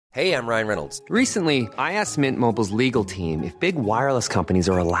Hey, I'm Ryan Reynolds. Recently, I asked Mint Mobile's legal team if big wireless companies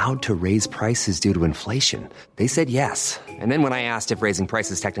are allowed to raise prices due to inflation. They said yes. And then when I asked if raising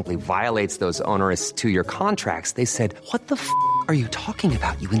prices technically violates those onerous two-year contracts, they said, "What the f*** are you talking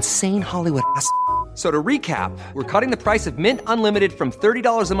about, you insane Hollywood ass?" So to recap, we're cutting the price of Mint Unlimited from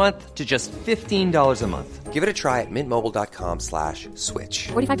 $30 a month to just $15 a month. Give it a try at mintmobile.com/switch.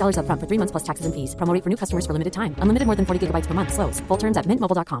 $45 up front for 3 months plus taxes and fees. Promo rate for new customers for limited time. Unlimited more than 40 gigabytes per month. Slows full terms at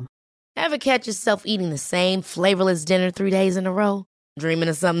mintmobile.com. Ever catch yourself eating the same flavorless dinner 3 days in a row? Dreaming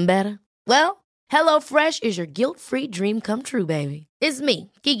of something better? Well, HelloFresh is your guilt-free dream come true, baby. It's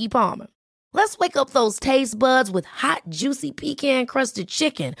me, Keke Palmer. Let's wake up those taste buds with hot, juicy pecan-crusted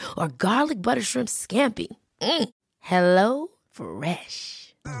chicken or garlic butter shrimp scampi. Hello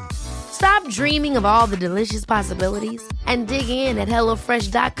Fresh. Stop dreaming of all the delicious possibilities and dig in at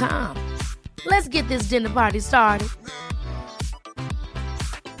HelloFresh.com. Let's get this dinner party started.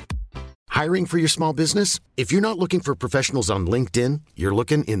 Hiring for your small business? If you're not looking for professionals on LinkedIn, you're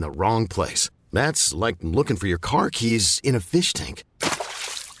looking in the wrong place. That's like looking for your car keys in a fish tank.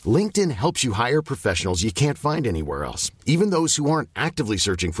 LinkedIn helps you hire professionals you can't find anywhere else, even those who aren't actively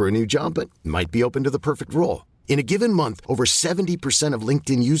searching for a new job but might be open to the perfect role. In a given month, over 70% of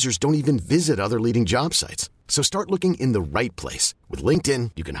LinkedIn users don't even visit other leading job sites. So start looking in the right place. With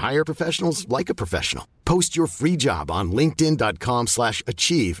LinkedIn, you can hire professionals like a professional. Post your free job on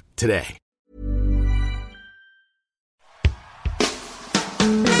linkedin.com/achieve today.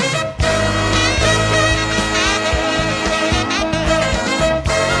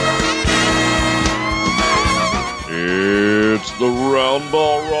 It's the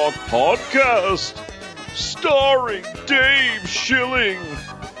Roundball Rock Podcast, starring Dave Schilling,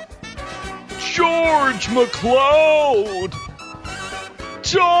 George McLeod,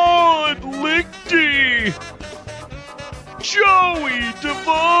 Todd Lichty, Joey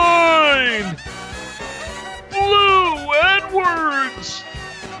Devine, Blue Edwards,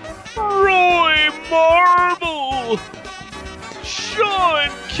 Roy Marble, Sean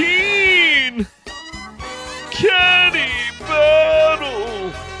Keane, Kenny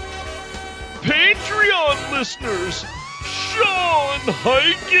Battle, Patreon listeners, Sean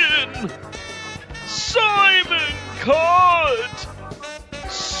Hyken, Simon Cott,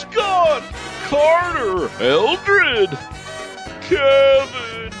 Scott Carter Eldred,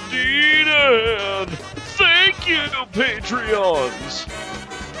 Kevin Deanan. Thank you, Patreons.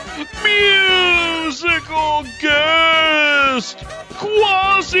 Musical guest,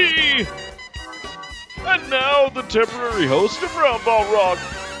 Quasi. And now the temporary host of Roundball Rock,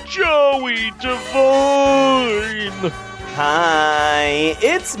 Joey Devine. Hi,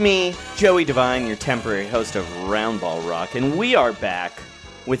 it's me, Joey Devine, your temporary host of Roundball Rock, and we are back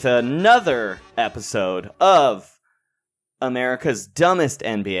with another episode of America's dumbest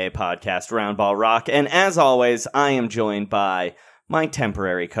NBA podcast, Roundball Rock. And as always, I am joined by my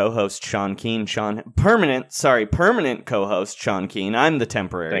temporary co-host, Sean Keane. Permanent co-host, Sean Keane. I'm the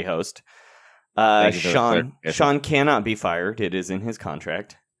temporary host. Sean cannot be fired. It is in his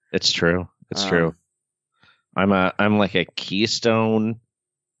contract. It's true. It's true. I'm like a keystone.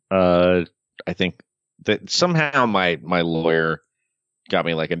 I think that somehow my lawyer got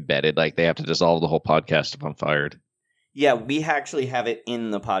me like embedded. Like they have to dissolve the whole podcast if I'm fired. Yeah, we actually have it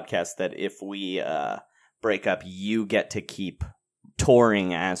in the podcast that if we break up, you get to keep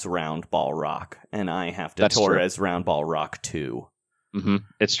touring as Roundball Rock, and I have to tour as Roundball Rock 2. Mm-hmm.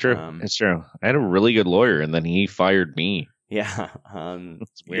 It's true. It's true. I had a really good lawyer, and then he fired me. Yeah.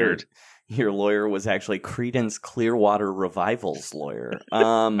 It's weird. Your lawyer was actually Creedence Clearwater Revival's lawyer.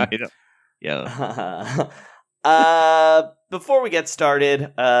 I know. Yeah. Before we get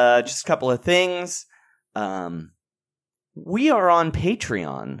started, just a couple of things. We are on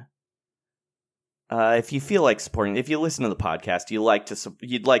Patreon. If you feel like supporting, if you listen to the podcast,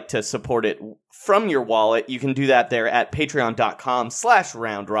 you'd like to support it from your wallet, you can do that there at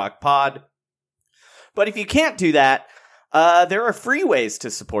patreon.com/roundrockpod. But if you can't do that, there are free ways to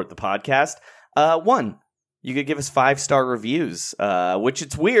support the podcast. One, you could give us 5-star reviews, which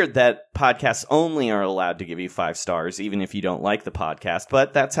it's weird that podcasts only are allowed to give you 5 stars, even if you don't like the podcast,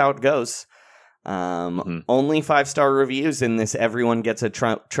 but that's how it goes. Only 5-star reviews in this everyone gets a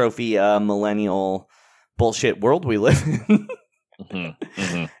trophy millennial bullshit world we live in.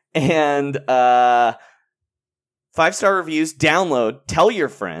 And 5-star reviews, download, tell your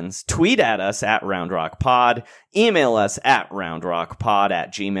friends, tweet at us at RoundRockPod, email us at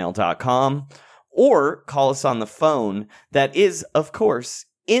roundrockpod@gmail.com, or call us on the phone that is, of course,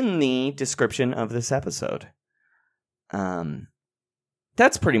 in the description of this episode.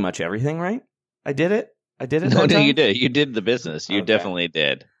 That's pretty much everything, right? I did it? No, you did. You did the business. You definitely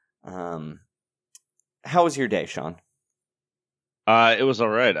did. How was your day, Sean? It was all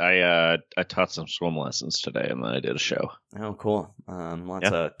right. I taught some swim lessons today, and then I did a show. Oh, cool. Lots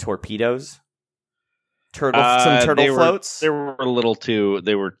of torpedoes. Some turtle floats. They were a little too.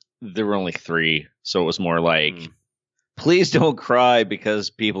 There were only 3, so it was more like, please don't cry because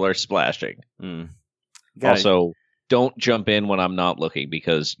people are splashing. Also, don't jump in when I'm not looking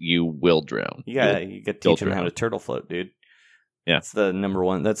because you will drown. You got to teach them how to turtle float, dude. Yeah, that's the number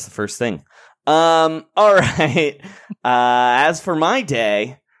one. That's the first thing. All right. As for my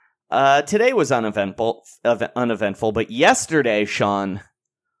day, today was uneventful. But yesterday, Sean,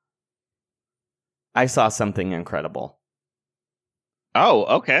 I saw something incredible.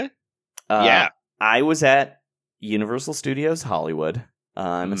 Oh, okay. Yeah. I was at Universal Studios Hollywood.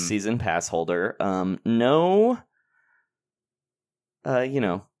 I'm a season pass holder.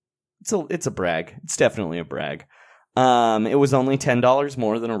 It's a brag. It's definitely a brag. It was only $10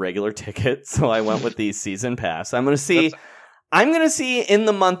 more than a regular ticket, so I went with the season pass. I'm going to see in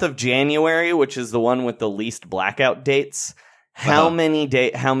the month of January, which is the one with the least blackout dates, how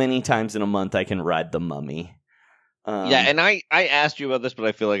many times in a month I can ride the Mummy. And I asked you about this, but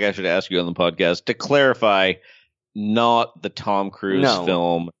I feel like I should ask you on the podcast to clarify, not the Tom Cruise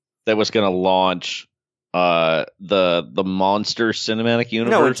film that was going to launch the Monster Cinematic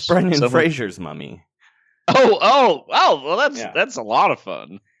Universe. No, it's Brendan Fraser's Mummy. Oh, well, that's a lot of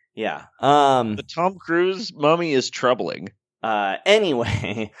fun. Yeah. The Tom Cruise Mummy is troubling.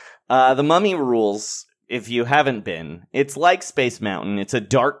 Anyway, the Mummy rules, if you haven't been, it's like Space Mountain. It's a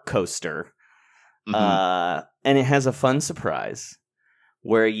dark coaster. And it has a fun surprise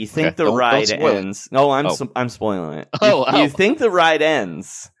where you think the ride ends. No, I'm spoiling it. You think the ride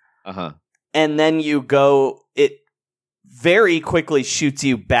ends. And then you go, it very quickly shoots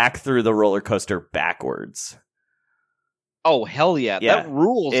you back through the roller coaster backwards. Oh, hell yeah. That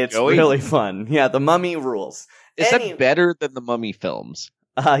rules. It's really fun. Yeah, the Mummy rules. Is that better than the Mummy films?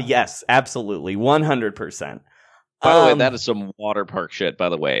 Yes, absolutely. 100%. By the way, that is some water park shit, by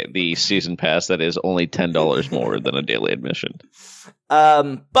the way. The season pass that is only $10 more than a daily admission.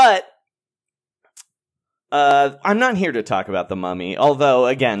 But I'm not here to talk about the Mummy, although,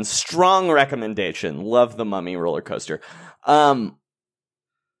 again, strong recommendation. Love the Mummy roller coaster.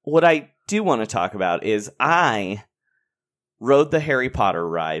 What I do want to talk about is I rode the Harry Potter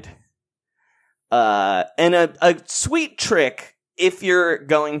ride. And a sweet trick, if you're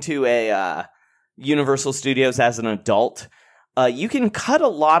going to a Universal Studios as an adult, you can cut a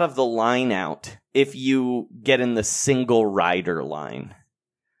lot of the line out if you get in the single rider line.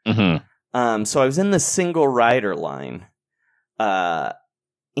 So I was in the single rider line,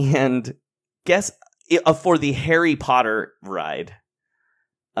 and guess for the Harry Potter ride,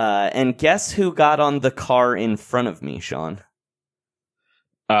 and guess who got on the car in front of me, Sean?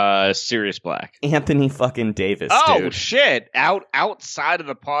 Sirius Black. Anthony fucking Davis. Oh, dude. Shit! Outside of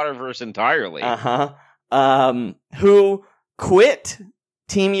the Potterverse entirely. Who quit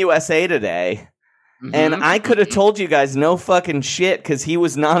Team USA today. And I could have told you guys no fucking shit because he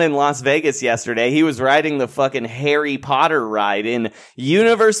was not in Las Vegas yesterday. He was riding the fucking Harry Potter ride in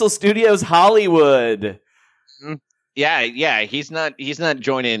Universal Studios Hollywood. Yeah. He's not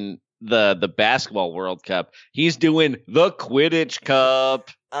joining the basketball World Cup. He's doing the Quidditch Cup.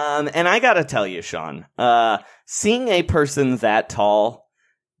 And I gotta tell you, Sean, seeing a person that tall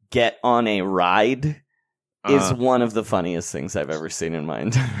get on a ride is one of the funniest things I've ever seen in my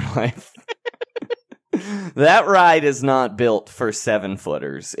entire life. That ride is not built for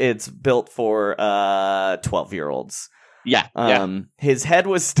 7-footers. It's built for 12-year-olds. Yeah. His head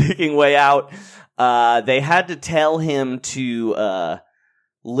was sticking way out. They had to tell him to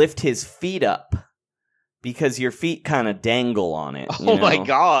lift his feet up because your feet kind of dangle on it. Oh my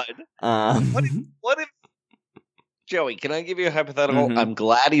god! What if Joey? Can I give you a hypothetical? I'm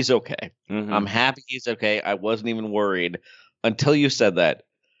glad he's okay. I'm happy he's okay. I wasn't even worried until you said that.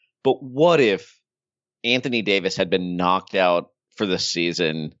 But what if Anthony Davis had been knocked out for the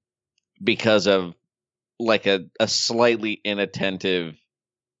season because of like a slightly inattentive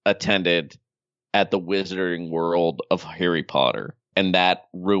attendant at the Wizarding World of Harry Potter, and that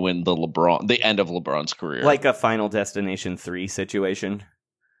ruined the end of LeBron's career, like a Final Destination 3 situation?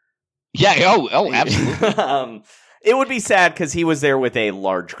 Yeah. Oh, absolutely. It would be sad because he was there with a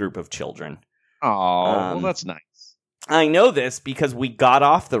large group of children. Oh, well, that's nice. I know this because we got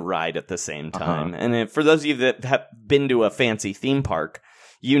off the ride at the same time. And for those of you that have been to a fancy theme park,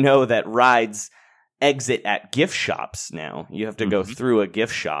 you know that rides exit at gift shops now. You have to go through a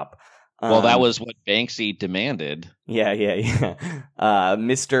gift shop. Well, that was what Banksy demanded. Yeah.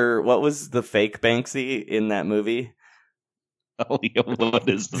 What was the fake Banksy in that movie? What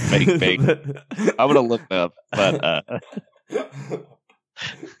is the fake bacon? I'm gonna look it up, but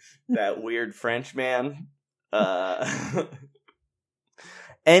that weird French man.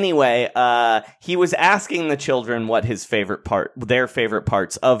 Anyway, he was asking the children what their favorite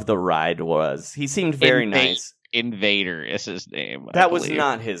parts of the ride was. He seemed very nice. Invader is his name. That was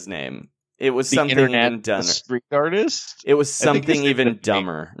not his name. It was the something even dumber. Street artist? It was something even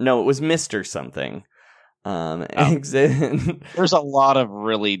dumber. No, it was Mr. something. There's a lot of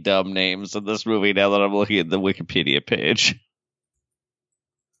really dumb names in this movie now that I'm looking at the Wikipedia page.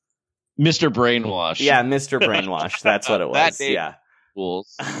 Mr. Brainwash. Yeah, Mr. Brainwash. That's what it was. Yeah.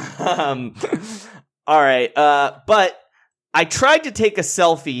 Fools. All right. But I tried to take a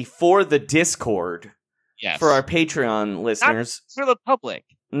selfie for the Discord. Yes. For our Patreon listeners. Not for the public.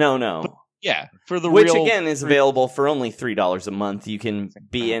 No. But, yeah, for the Which, real... again, is available for only $3 a month. You can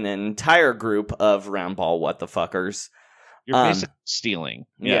be in an entire group of Roundball What the Fuckers. You're basically stealing.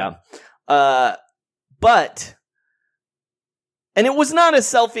 Yeah. But... And it was not a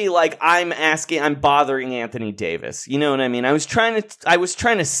selfie like I'm bothering Anthony Davis. You know what I mean? I was trying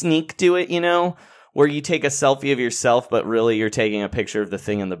to sneak do it, where you take a selfie of yourself, but really you're taking a picture of the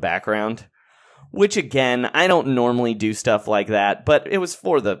thing in the background. Which, again, I don't normally do stuff like that, but it was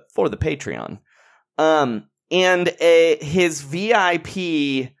for the Patreon. And his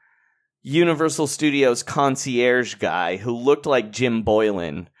VIP Universal Studios concierge guy, who looked like Jim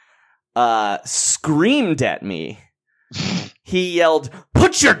Boylan, screamed at me. He yelled,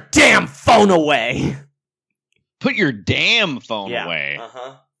 "Put your damn phone away!" Put your damn phone away.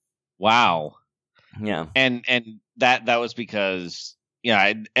 Uh-huh. Wow. Yeah. And that was because...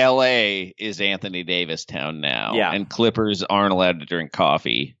 Yeah, L.A. is Anthony Davis town now. Yeah. And Clippers aren't allowed to drink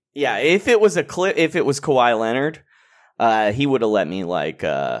coffee. Yeah, if it was Kawhi Leonard, he would have let me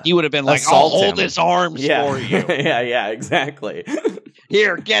he would have been like, "I'll hold his arms for you." yeah, exactly.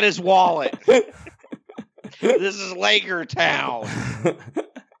 Here, get his wallet. This is Laker town.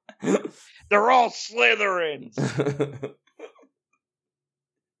 They're all Slytherins.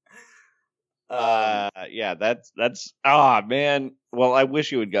 Yeah, that's man. Well, I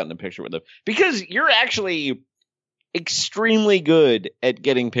wish you had gotten a picture with him because you're actually extremely good at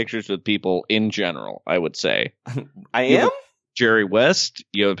getting pictures with people in general. I would say I am. Jerry West.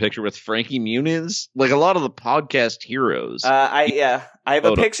 You have a picture with Frankie Muniz. Like a lot of the podcast heroes. I have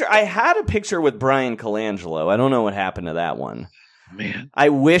a picture. I had a picture with Brian Colangelo. I don't know what happened to that one. Man, I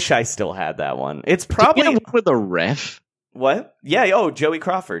wish I still had that one. It's probably with a ref. What? Yeah. Oh, Joey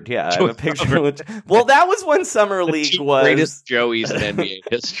Crawford. Yeah, I have a picture with. Well, that was when Summer League was greatest Joeys in NBA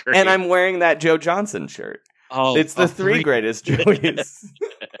history, and I'm wearing that Joe Johnson shirt. Oh, it's the three greatest Joeys.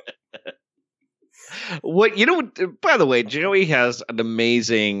 What by the way, Joey has an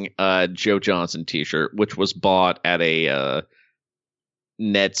amazing Joe Johnson t-shirt, which was bought at a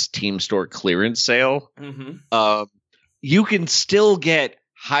Nets team store clearance sale. Mm-hmm. You can still get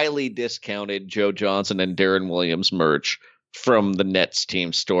highly discounted Joe Johnson and Darren Williams merch from the Nets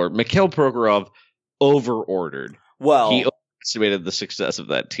team store. Mikhail Prokhorov over-ordered. Well, he overestimated the success of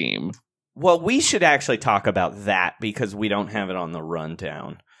that team. Well, we should actually talk about that because we don't have it on the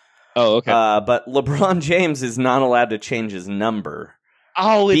rundown. Oh, okay. But LeBron James is not allowed to change his number.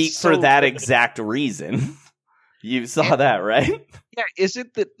 Oh, it's for that exact reason. You saw that, right? Yeah. Is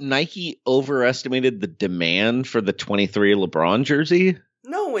it that Nike overestimated the demand for the 23 LeBron jersey?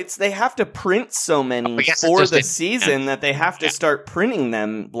 No, it's they have to print so many for the season that they have to start printing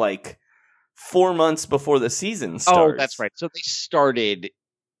them like 4 months before the season starts. Oh, that's right. So they started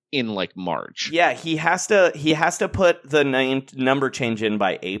in like March. Yeah, he has to put the number change in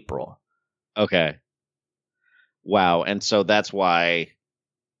by April. Okay. Wow, and so that's why.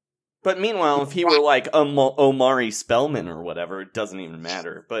 But meanwhile, if he were like Omari Spellman or whatever, it doesn't even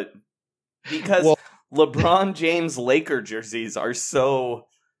matter. But because LeBron James Laker jerseys are so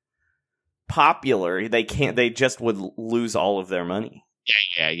popular, they just would lose all of their money.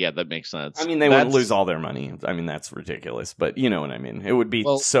 Yeah, that makes sense. I mean, they wouldn't lose all their money. I mean, that's ridiculous, but you know what I mean. It would be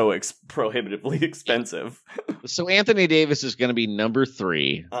so prohibitively expensive. So Anthony Davis is going to be number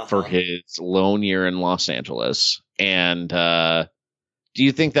 3 for his lone year in Los Angeles. And do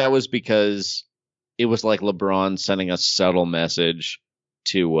you think that was because it was like LeBron sending a subtle message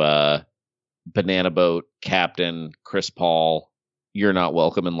to Banana Boat captain Chris Paul? You're not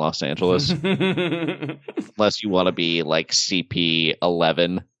welcome in Los Angeles unless you want to be like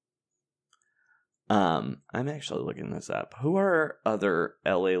CP11. I'm actually looking this up. Who are other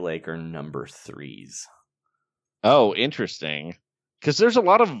LA Laker number 3s? Oh, interesting. Because there's a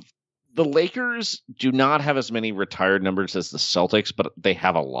lot of the Lakers do not have as many retired numbers as the Celtics, but they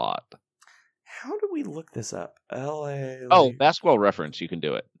have a lot. How do we look this up? LA. Oh, Basketball Reference. You can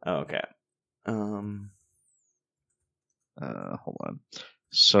do it. Oh, okay. Hold on.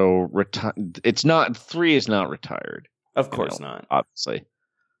 So it's not 3 is not retired. Of course not. Obviously.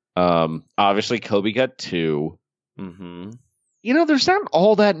 Obviously Kobe got 2. Mm-hmm. There's not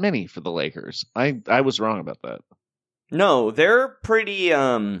all that many for the Lakers. I was wrong about that. No, they're pretty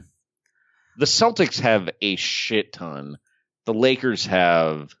The Celtics have a shit ton. The Lakers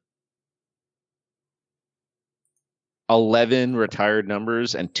have 11 retired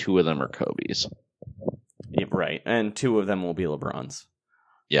numbers, and 2 of them are Kobe's. Yeah, right, and 2 of them will be LeBron's.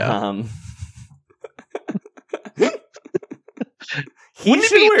 Yeah. He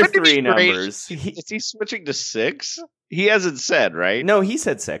should wear 3 numbers. Is he switching to 6? He hasn't said, right? No, he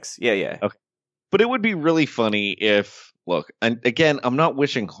said 6. Yeah. Okay. But it would be really funny if, look, and again, I'm not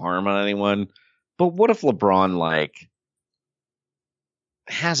wishing harm on anyone, but what if LeBron,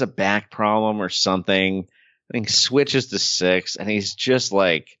 has a back problem or something, and he switches to 6, and he's just,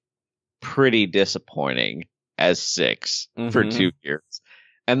 pretty disappointing as 6 for 2 years.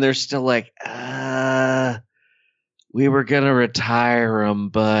 And they're still we were going to retire him,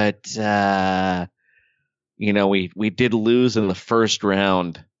 but, we did lose in the first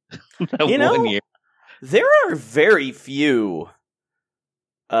round. That 1 year. There are very few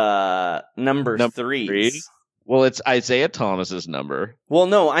number 3s. 3? Well, it's Isaiah Thomas's number. Well,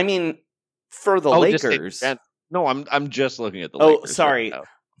 no, I mean for the Lakers. No, I'm just looking at the Lakers. Oh, sorry. Right,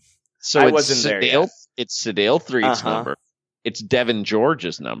 so I it's wasn't there yet. It's Sedale Threed's number. It's Devin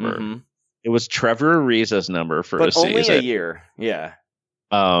George's number. Mm-hmm. It was Trevor Ariza's number for a season. But only a year. Yeah.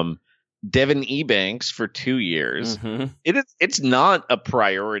 Devin Ebanks for 2 years. Mm-hmm. It's not a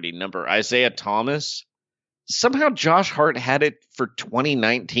priority number. Isaiah Thomas. Somehow Josh Hart had it for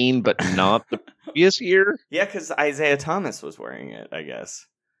 2019, but not the previous year. Yeah, because Isaiah Thomas was wearing it, I guess.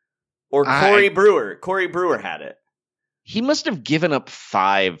 Or Corey Brewer. Corey Brewer had it. He must have given up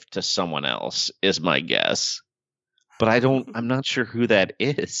 5 to someone else, is my guess. But I'm not sure who that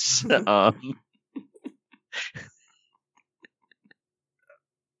is.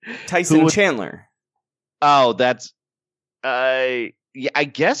 Tyson Chandler. Oh, that's yeah, I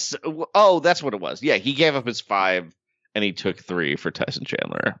guess. Oh, that's what it was. Yeah, he gave up his 5 and he took 3 for Tyson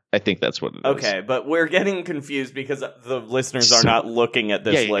Chandler. I think that's what it is. Okay, but we're getting confused because the listeners are not looking at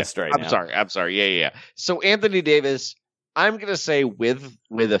this list right now. I'm sorry. Yeah. So Anthony Davis, I'm going to say with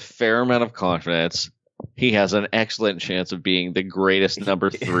a fair amount of confidence, he has an excellent chance of being the greatest number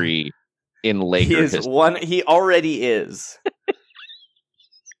 3 in Lakers history. He already is.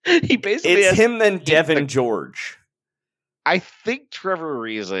 He basically it's him then Devin George. I think Trevor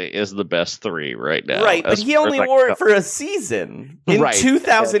Ariza is the best 3 right now. Right, but he only wore it for a season. In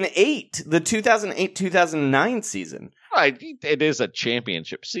 2008, the 2008-2009 season. Right, it is a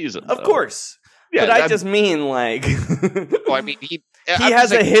championship season. Of course. Yeah, but I just mean he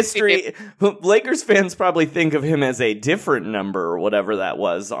has a history. Lakers fans probably think of him as a different number or whatever that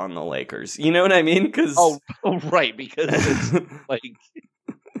was on the Lakers. You know what I mean? Right, because it's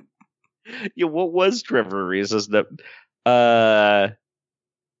yeah, what was Trevor Ariza's number?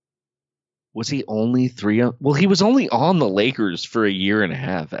 Was he only 3? Well, he was only on the Lakers for a year and a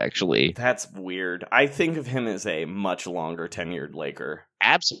half, actually. That's weird. I think of him as a much longer tenured Laker.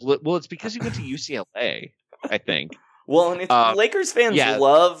 Absolutely. Well, it's because he went to UCLA, I think. Well, and Lakers fans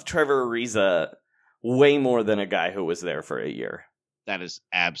love Trevor Ariza way more than a guy who was there for a year. That is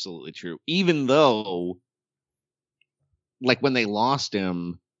absolutely true. Even though, when they lost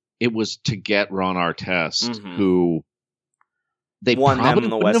him, it was to get Ron Artest, who they won probably them in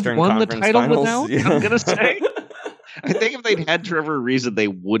the Western won the Conference title Finals. without. I'm gonna say. I think if they'd had Trevor Ariza, they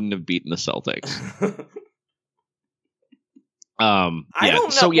wouldn't have beaten the Celtics. I don't know.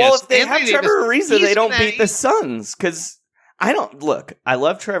 So, well, if they have Trevor Ariza, they don't beat the Suns. Because I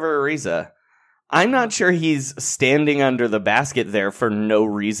love Trevor Ariza. I'm not sure he's standing under the basket there for no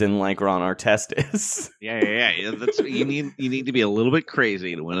reason like Ron Artest is. Yeah. That's you need to be a little bit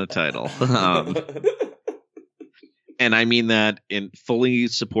crazy to win a title. And I mean that in fully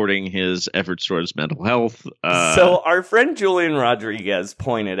supporting his efforts towards mental health. So our friend Julian Rodriguez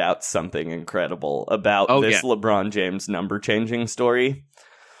pointed out something incredible about this LeBron James number changing story,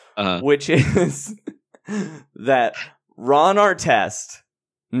 which is that Ron Artest,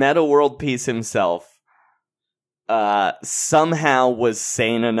 Meta World Peace himself, somehow was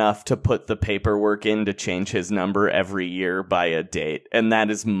sane enough to put the paperwork in to change his number every year by a date, and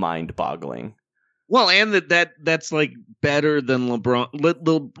that is mind-boggling. Well, and that's better than LeBron.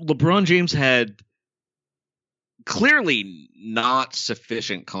 LeBron James had clearly not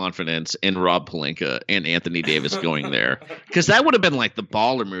sufficient confidence in Rob Pelinka and Anthony Davis going there, because that would have been like the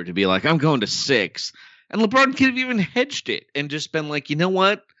baller move to be like, I'm going to 6, and LeBron could have even hedged it and just been like, you know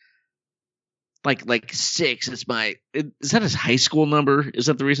what, like 6 is is that his high school number? Is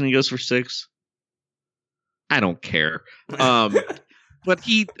that the reason he goes for 6? I don't care.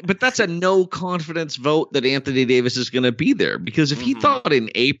 But that's a no confidence vote that Anthony Davis is going to be there, because if he thought in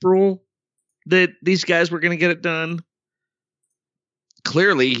April that these guys were going to get it done,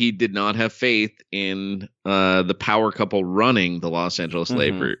 clearly he did not have faith in the power couple running the Los Angeles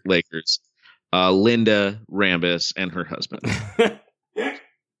Lakers, Linda Rambis and her husband.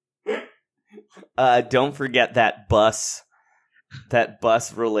 Don't forget that bus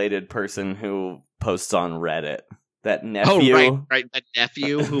related person who posts on Reddit. That nephew. Oh, right. That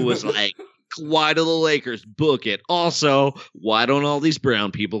nephew who was like, why do the Lakers book it? Also, why don't all these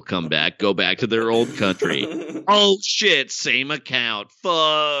brown people come back, go back to their old country? Oh, shit. Same account.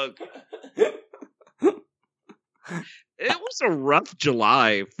 Fuck. It was a rough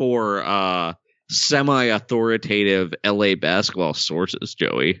July for semi-authoritative LA basketball sources,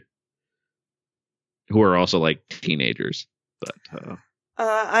 Joey, who are also like teenagers. But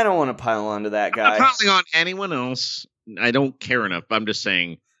I don't want to pile onto that guy. I'm not piling on anyone else. I don't care enough. I'm just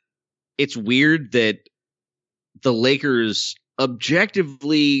saying it's weird that the Lakers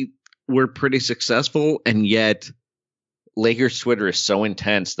objectively were pretty successful, and yet Lakers Twitter is so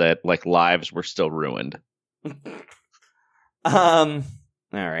intense that like lives were still ruined. All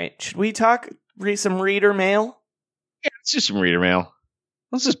right. Should we read some reader mail? Yeah, let's do some reader mail.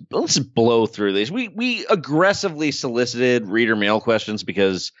 Let's just blow through these. We aggressively solicited reader mail questions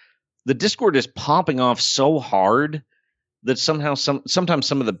because the Discord is popping off so hard that sometimes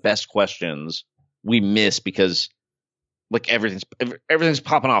some of the best questions we miss because like everything's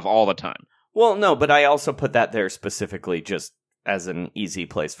popping off all the time. Well, no, but I also put that there specifically just as an easy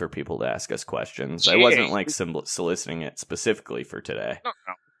place for people to ask us questions. I wasn't like soliciting it specifically for today.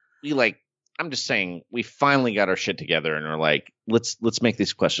 No. I'm just saying we finally got our shit together and we're like, let's make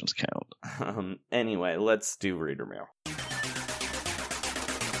these questions count. Anyway, let's do reader mail.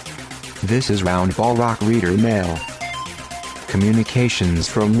 This is Roundball Rock Reader Mail. Communications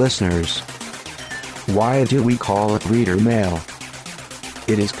from listeners. Why do we call it reader mail?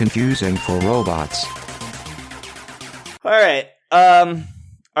 It is confusing for robots. All right.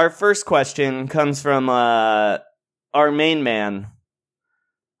 Our first question comes from our main man.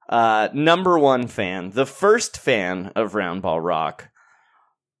 Number one fan, the first fan of Roundball Rock,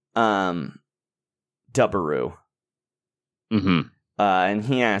 Dubbaroo. Mm-hmm. And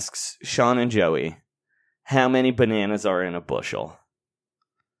he asks, Sean and Joey, how many bananas are in a bushel?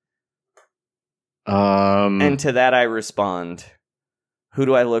 And to that I respond, who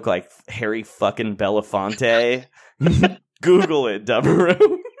do I look like? Harry fucking Belafonte? Google it,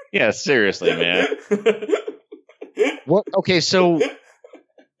 Dubbaroo. Yeah, seriously, man. What? Okay, so...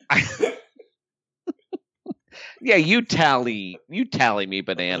 yeah, you tally me,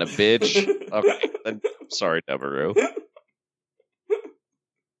 banana bitch. Okay, sorry, Dubbaroo.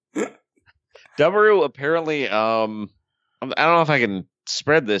 Dubbaroo apparently, I don't know if I can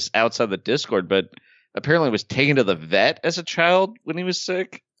spread this outside the Discord, but apparently was taken to the vet as a child when he was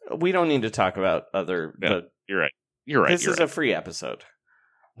sick. We don't need to talk about other. Yeah, you're right. This is a free episode.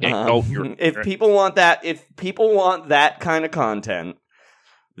 Yeah, if people want that kind of content,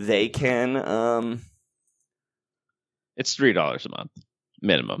 they can. It's $3 a month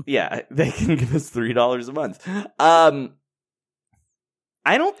minimum. Yeah, they can give us $3 a month.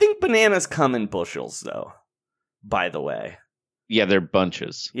 I don't think bananas come in bushels, though. By the way. Yeah, they're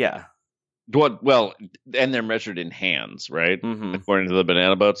bunches. Yeah. Well, and they're measured in hands, right? Mm-hmm. According to the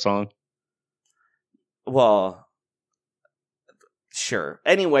Banana Boat song. Well, sure.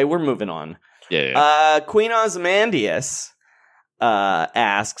 Anyway, we're moving on. Yeah. Queen Ozymandias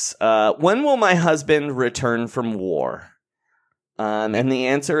asks, when will my husband return from war? And the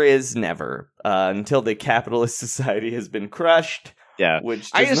answer is never. Until the capitalist society has been crushed. Yeah. Which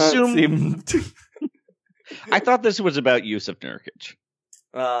does not seem to... I thought this was about Yusuf Nurkic.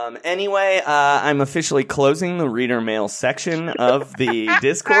 Anyway, I'm officially closing the reader mail section of the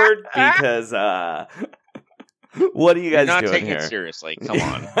Discord because what are you guys doing here? You're not taking it seriously. Come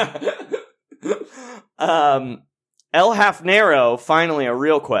on. El Hafnero, finally a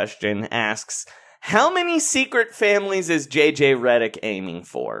real question, asks, how many secret families is JJ Redick aiming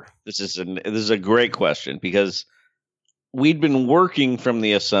for? This is a great question because we'd been working from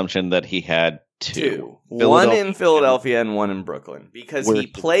the assumption that he had two. One in Philadelphia and one in Brooklyn. Because he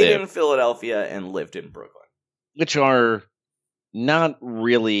played in Philadelphia and lived in Brooklyn. Which are not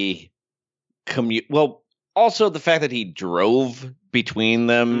really well, Also, the fact that he drove between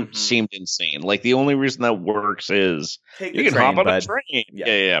them seemed insane. Like, the only reason that works is Take you the can train, hop on bud. a train. Yeah.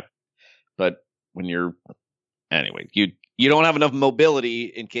 Yeah. But when you're... Anyway, you don't have enough mobility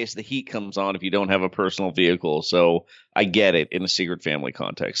in case the heat comes on if you don't have a personal vehicle. So I get it in a secret family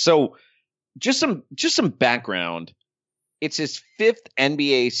context. So just some background. It's his 5th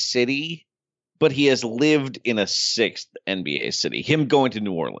NBA city, but he has lived in a 6th NBA city. Him going to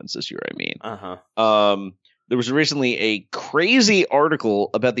New Orleans this year, I mean. There was recently a crazy article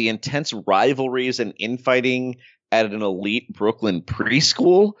about the intense rivalries and infighting at an elite Brooklyn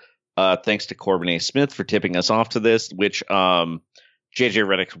preschool. Thanks to Corbin A. Smith for tipping us off to this, which JJ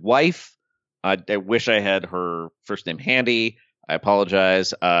Redick's wife, I wish I had her first name handy. I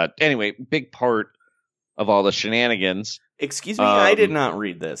apologize. Anyway, big part of all the shenanigans. Excuse me, I did not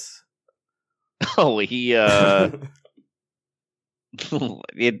read this. Oh, he it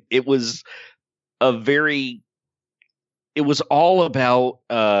was it was all about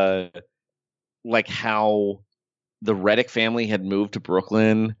like how the Redick family had moved to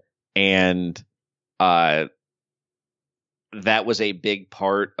Brooklyn, and that was a big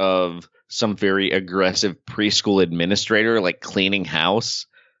part of some very aggressive preschool administrator, like cleaning house.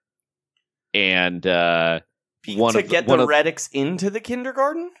 And to get the Redicks into the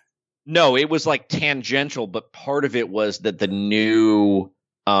kindergarten? No, it was like tangential, but part of it was that the new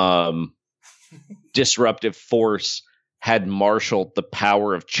disruptive force had marshaled the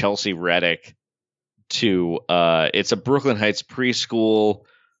power of Chelsea Redick to it's a Brooklyn Heights preschool.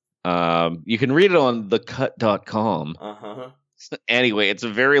 You can read it on thecut.com. Anyway, it's a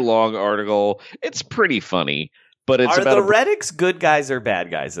very long article. It's pretty funny, but it's Are about the Redicks good guys or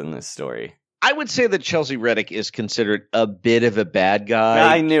bad guys in this story? I would say that Chelsea Redick is considered a bit of a bad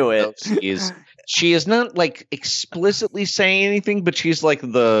guy. I knew it. She is not like explicitly saying anything, but she's like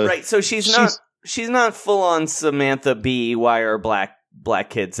the right. So she's not full on Samantha Bee. Why are black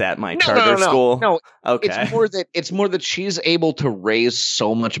kids at my charter school? No, okay. It's more that she's able to raise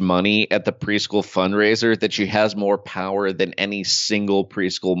so much money at the preschool fundraiser that she has more power than any single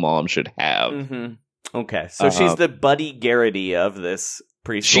preschool mom should have. Mm-hmm. Okay, so she's the Buddy Garrity of this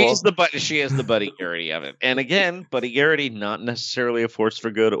preschool. She is the Buddy Garrity of it, and again, Buddy Garrity not necessarily a force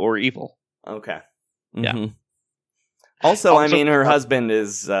for good or evil. Okay. Yeah. Mm-hmm. Also, I mean, her husband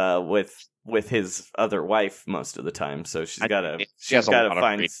is with his other wife most of the time, so she's got to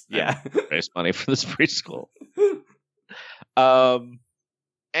find raise money for this preschool.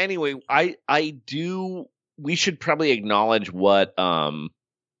 Anyway, we should probably acknowledge what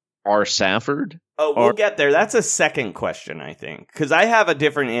R. Safford. Oh, we'll get there. That's a second question, I think, because I have a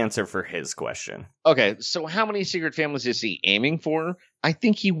different answer for his question. Okay, so how many secret families is he aiming for? I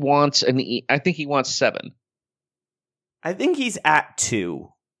think he wants 7. I think he's at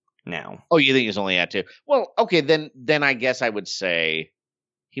 2 now. Oh, you think he's only at 2? Well, okay, then I guess I would say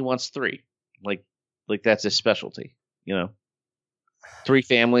he wants 3. Like that's his specialty, 3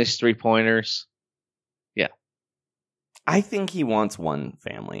 families, 3 pointers. Yeah. I think he wants 1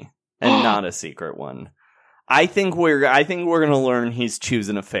 family and not a secret one. I think we're going to learn he's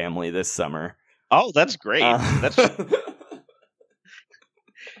choosing a family this summer. Oh, that's great.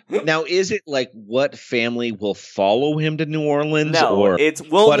 Now, is it like what family will follow him to New Orleans? No, or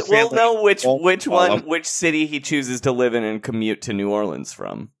we'll know which city he chooses to live in and commute to New Orleans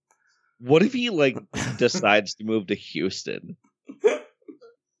from. What if he decides to move to Houston?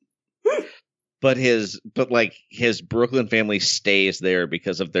 But his Brooklyn family stays there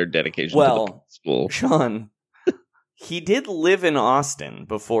because of their dedication to the school. Sean, he did live in Austin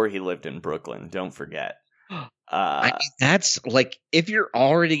before he lived in Brooklyn. Don't forget. That's like, if you're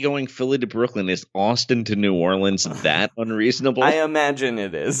already going Philly to Brooklyn, is Austin to New Orleans that unreasonable? I imagine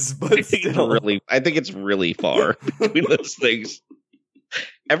it is, but I think it's really far between those things.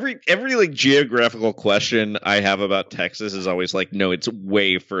 Every like geographical question I have about Texas is always like, no, it's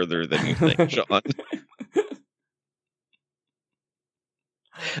way further than you think, Sean.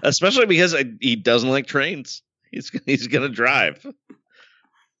 Especially because he doesn't like trains. He's gonna drive.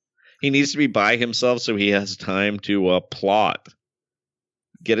 He needs to be by himself so he has time to plot,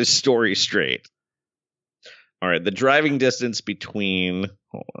 get his story straight. All right, the driving distance between.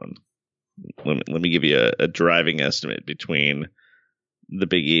 Hold on, let me give you a driving estimate between the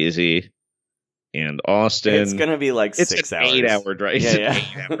Big Easy and Austin. It's gonna be like 6 hours. 8-hour drive. Yeah.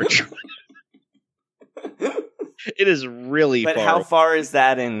 8-hour drive. It is really far. But how far is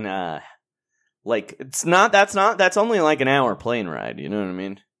that in? It's not. That's only like an hour plane ride. You know what I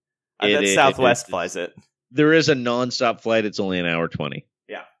mean? Southwest flies it. There is a nonstop flight. It's only an hour 20.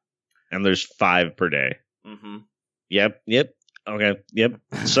 Yeah. And there's 5 per day. Mm-hmm. Yep. Okay. Yep.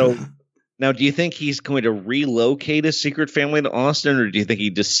 So Now, do you think he's going to relocate his secret family to Austin, or do you think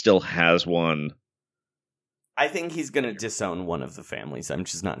he just still has one? I think he's going to disown one of the families. I'm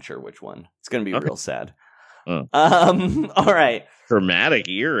just not sure which one. It's going to be real sad. All right. Dramatic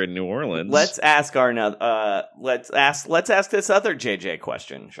year in New Orleans. Let's ask let's ask this other JJ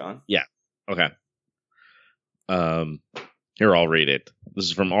question, Sean. Yeah. Okay. Here, I'll read it. This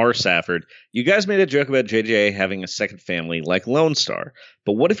is from R. Safford. You guys made a joke about JJ having a second family like Lone Star,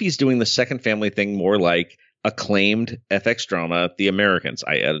 but what if he's doing the second family thing more like acclaimed FX drama The Americans?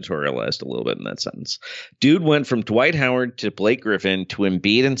 I editorialized a little bit in that sentence. Dude went from Dwight Howard to Blake Griffin to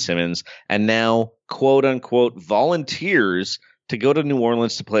Embiid and Simmons, and now, quote unquote, volunteers to go to New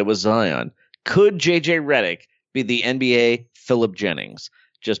Orleans to play with Zion. Could JJ Redick be the NBA Philip Jennings?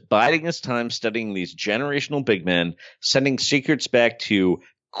 Just biding his time studying these generational big men, sending secrets back to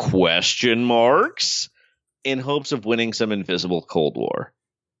question marks in hopes of winning some invisible Cold War.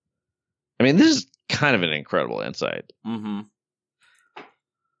 I mean, this is kind of an incredible insight. Mm-hmm.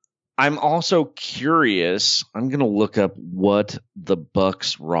 I'm also curious. I'm going to look up what the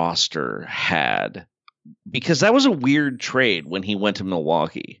Bucks roster had, because that was a weird trade when he went to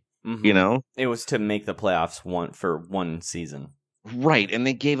Milwaukee. Mm-hmm. You know, it was to make the playoffs for one season. Right, and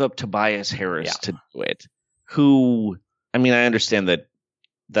they gave up Tobias Harris to do it. Who, I mean, I understand that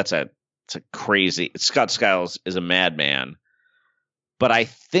it's a crazy. Scott Skiles is a madman, but I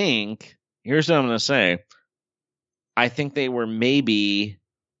think here's what I'm going to say. I think they were maybe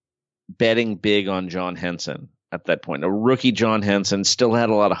betting big on John Henson at that point. A rookie John Henson still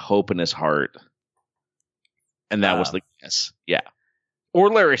had a lot of hope in his heart, and that was the guess. Yeah, or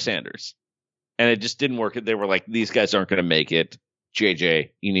Larry Sanders, and it just didn't work. They were like, these guys aren't going to make it.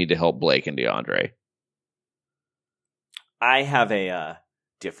 JJ, you need to help Blake and DeAndre. I have a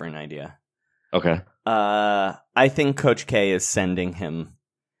different idea. Okay. I think Coach K is sending him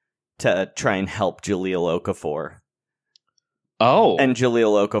to try and help Jahlil Okafor. Oh. And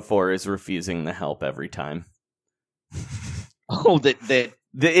Jahlil Okafor is refusing the help every time. It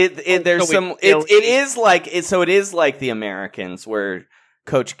is like The Americans, where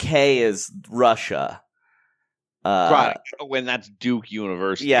Coach K is Russia. Right, when that's Duke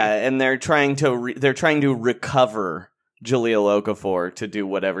University. Yeah, and they're trying to recover Jahlil Okafor to do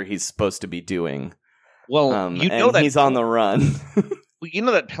whatever he's supposed to be doing. Well, you know that he's on the run. Well, you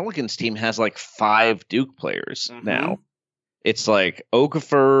know that Pelicans team has like 5 Duke players now. It's like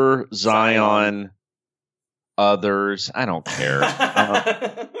Okafor, Zion, others. I don't care.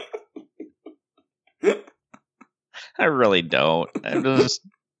 I really don't. I'm just.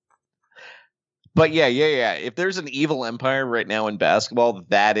 But yeah. If there's an evil empire right now in basketball,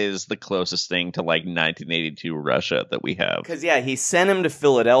 that is the closest thing to like 1982 Russia that we have. Because he sent him to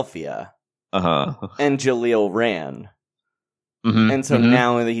Philadelphia, and Jahlil ran, and so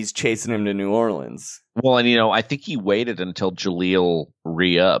now he's chasing him to New Orleans. Well, and I think he waited until Jahlil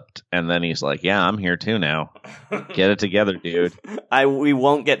re-upped, and then he's like, "Yeah, I'm here too now. Get it together, dude. We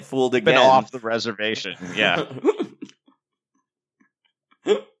won't get fooled again." Been off the reservation, yeah.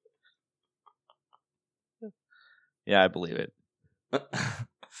 Yeah, I believe it.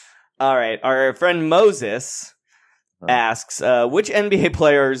 All right. Our friend Moses asks, which NBA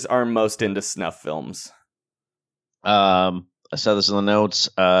players are most into snuff films? I said this in the notes.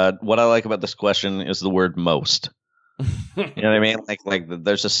 What I like about this question is the word most. You know what I mean? Like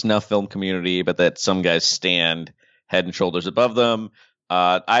there's a snuff film community, but that some guys stand head and shoulders above them.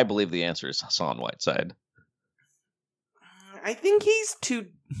 I believe the answer is Hassan Whiteside. I think he's too...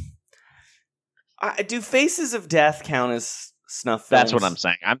 do Faces of Death count as snuff films? That's what I'm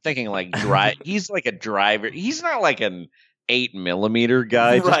saying. I'm thinking like he's like a driver. He's not like an 8mm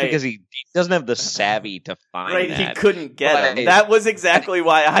guy just because he doesn't have the savvy to find that. He couldn't get him. That was exactly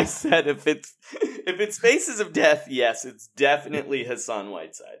why I said if it's Faces of Death, yes, it's definitely Hassan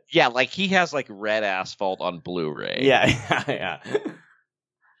Whiteside. Yeah, like he has like Red Asphalt on Blu-ray. Yeah.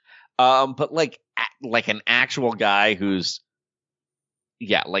 But like an actual guy who's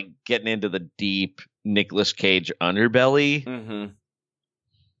like getting into the deep Nicolas Cage underbelly.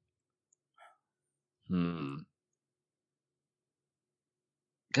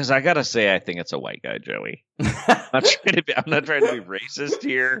 Because I gotta say, I think it's a white guy, Joey. I'm not trying to be racist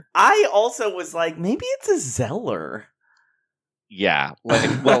here. I also was like, maybe it's a Zeller. Yeah,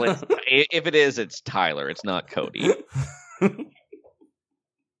 if it is, it's Tyler. It's not Cody.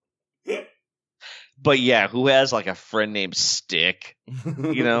 But yeah, who has like a friend named Stick?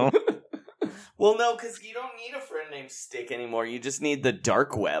 Well, no, because you don't need a friend named Stick anymore. You just need the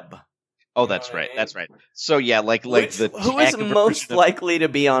dark web. Oh, that's right. That's right. So yeah, who is most likely to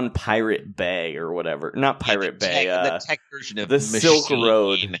be on Pirate Bay or whatever? Not Pirate Bay. The tech version of the Silk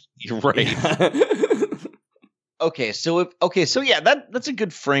Road. You're right. Okay, so that's a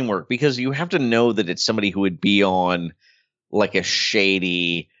good framework because you have to know that it's somebody who would be on like a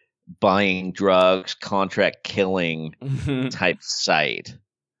shady buying drugs, contract killing type site.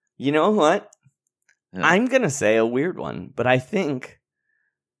 You know what? Yeah. I'm gonna say a weird one, but I think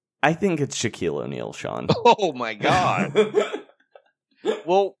it's Shaquille O'Neal, Sean. Oh my god!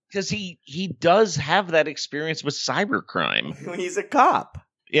 Well, because he does have that experience with cybercrime. He's a cop.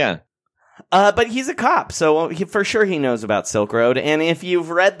 Yeah. But he's a cop, so for sure he knows about Silk Road. And if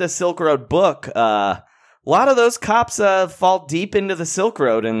you've read the Silk Road book, a lot of those cops fall deep into the Silk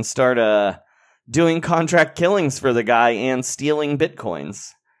Road and start doing contract killings for the guy and stealing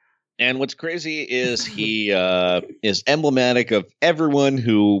bitcoins. And what's crazy is he is emblematic of everyone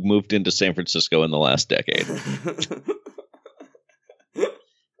who moved into San Francisco in the last decade.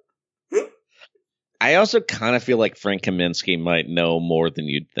 I also kind of feel like Frank Kaminsky might know more than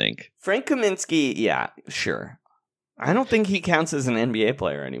you'd think. Frank Kaminsky, yeah, sure. I don't think he counts as an NBA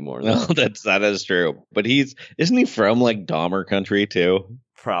player anymore. No, that is true. But isn't he from like Dahmer country too?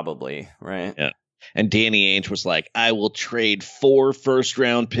 Probably, right? Yeah. And Danny Ainge was like, I will trade 4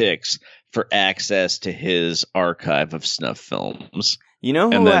 first-round picks for access to his archive of snuff films. You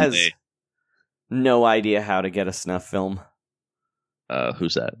know who has no idea how to get a snuff film?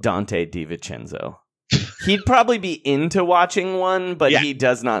 Who's that? Dante DiVincenzo. He'd probably be into watching one, but he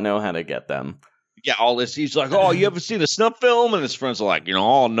does not know how to get them. Yeah, all this. He's like, "Oh, you ever seen a snuff film?" And his friends are like,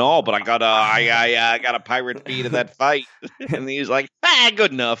 "Oh no, but I got a pirate fee to that fight." And he's like,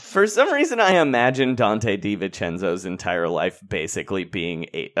 good enough." For some reason, I imagine Dante DiVincenzo's entire life basically being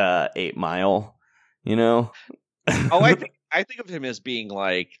 8 Mile. You know? Oh, I think of him as being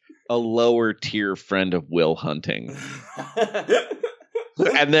like a lower tier friend of Will Hunting.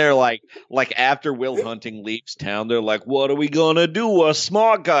 And they're like after Will Hunting leaves town, they're like, what are we gonna do? A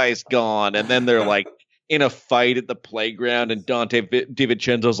smart guy's gone. And then they're like in a fight at the playground, and Dante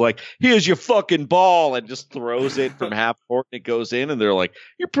DiVincenzo's like, here's your fucking ball, and just throws it from half court, and it goes in, and they're like,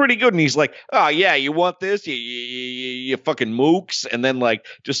 you're pretty good. And he's like, oh yeah, you want this? You fucking mooks. And then like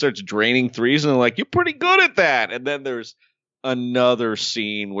just starts draining threes, and they're like, you're pretty good at that. And then there's another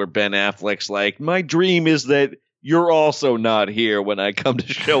scene where Ben Affleck's like, my dream is that you're also not here when I come to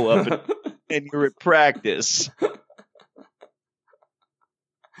show up and you're at practice.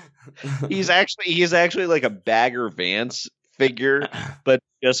 He's actually like a Bagger Vance figure, but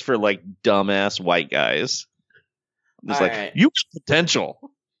just for like dumbass white guys. It's like, right. You got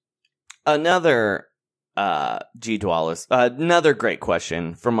potential. Another G Dwalis, another great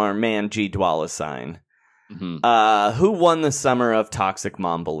question from our man G Dwalis sign. Mm-hmm. Who won the summer of toxic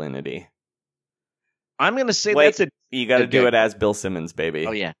mambolinity? I'm going to say you got to do it as Bill Simmons, baby.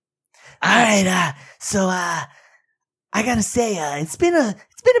 Oh, yeah. All right. So I got to say, it's been a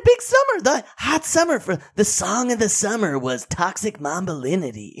big summer. The hot summer for the song of the summer was Toxic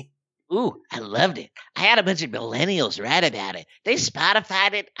Mambolinity. Ooh, I loved it. I had a bunch of millennials write about it. They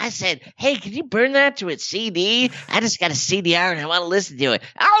Spotified it. I said, hey, can you burn that to a CD? I just got a CDR and I want to listen to it.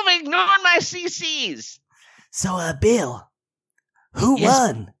 I'll be ignoring my CCs. So, Bill, who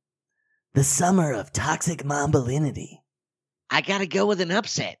won the summer of Toxic Mambolinity? I gotta go with an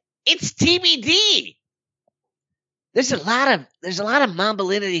upset. It's TBD. There's a lot of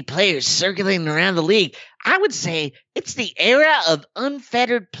Mambolinity players circulating around the league. I would say it's the era of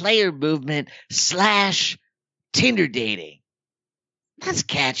unfettered player movement / Tinder dating. That's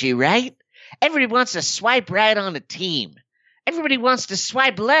catchy, right? Everybody wants to swipe right on a team. Everybody wants to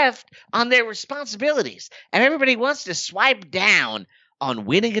swipe left on their responsibilities. And everybody wants to swipe down on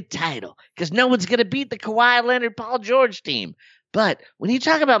winning a title, because no one's going to beat the Kawhi Leonard, Paul George team. But when you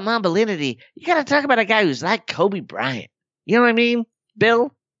talk about Mambolinity, you got to talk about a guy who's like Kobe Bryant. You know what I mean,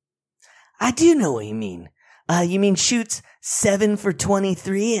 Bill? I do know what you mean. You mean shoots 7 for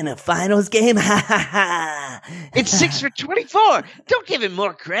 23 in a finals game? Ha ha ha. It's 6 for 24. Don't give him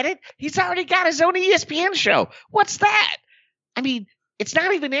more credit. He's already got his own ESPN show. What's that? I mean, it's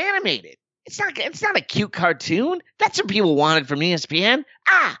not even animated. It's not a cute cartoon. That's what people wanted from ESPN.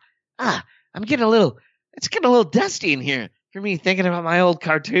 It's getting a little dusty in here for me thinking about my old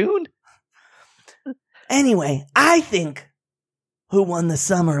cartoon. Anyway, I think who won the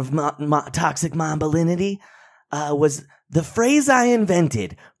summer of Toxic Mambolinity was the phrase I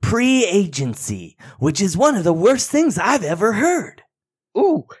invented, pre-agency, which is one of the worst things I've ever heard.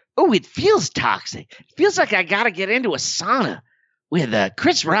 Ooh, it feels toxic. It feels like I gotta get into a sauna with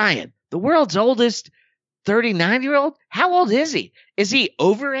Chris Ryan, the world's oldest 39-year-old. How old is he? Is he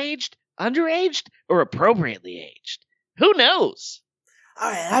overaged, underaged, or appropriately aged? Who knows? All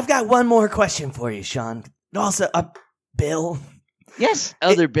right, I've got one more question for you, Sean. Also, Bill. Yes,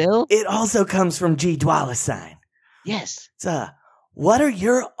 Elder Bill. It also comes from G. Dwallasine. Yes. It's, what are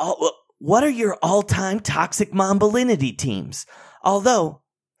your all-time toxic mambalinity teams? Although,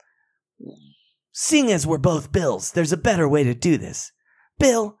 seeing as we're both Bills, there's a better way to do this.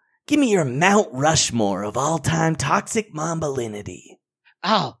 Bill, give me your Mount Rushmore of all-time toxic mambalinity.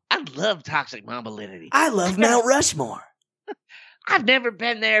 Oh, I love toxic mambalinity. I love Mount Rushmore. I've never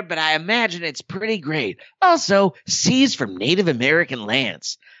been there, but I imagine it's pretty great. Also, seas from Native American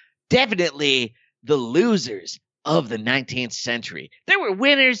lands. Definitely the losers of the 19th century. There were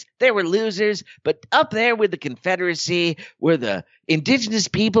winners, there were losers, but up there with the Confederacy were the indigenous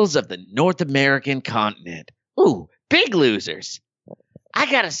peoples of the North American continent. Ooh, big losers. I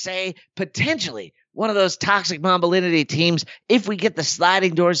gotta say, potentially one of those toxic mambalinity teams, if we get the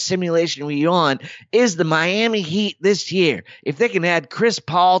sliding doors simulation we on, is the Miami Heat this year. If they can add Chris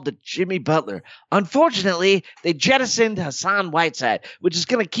Paul to Jimmy Butler. Unfortunately, they jettisoned Hassan Whiteside, which is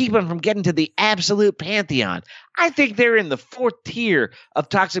going to keep them from getting to the absolute pantheon. I think they're in the 4th tier of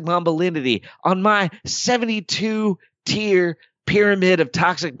toxic mambalinity on my 72-tier pyramid of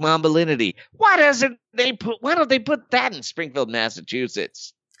toxic mambalinity. Why don't they put that in Springfield,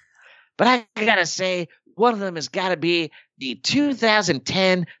 Massachusetts? But I gotta say, one of them has got to be the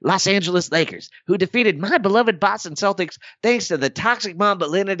 2010 Los Angeles Lakers, who defeated my beloved Boston Celtics thanks to the toxic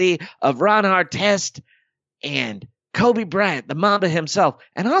mambalinity of Ron Artest and Kobe Bryant, the Mamba himself,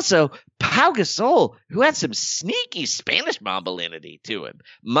 and also Pau Gasol, who had some sneaky Spanish mambalinity to him.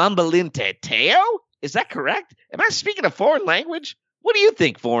 Mambalinteteo? Is that correct? Am I speaking a foreign language? What do you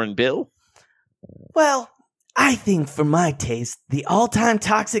think, Foreign Bill? Well, I think for my taste, the all-time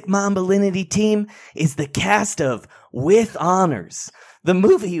toxic mambalinity team is the cast of With Honors, the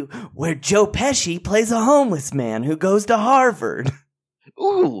movie where Joe Pesci plays a homeless man who goes to Harvard.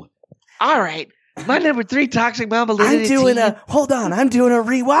 Ooh, all right. My number 3 toxic mambalinity team. I'm doing a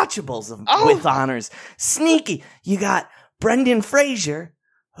rewatchables of With Honors. Sneaky. You got Brendan Fraser,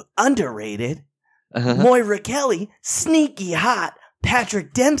 underrated. Moira Kelly, sneaky hot.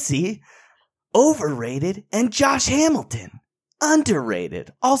 Patrick Dempsey, overrated, and Josh Hamilton,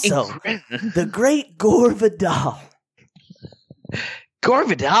 underrated. Also, the great Gore Vidal. Gore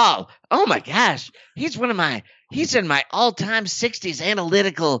Vidal. Oh my gosh. He's in my all-time 60s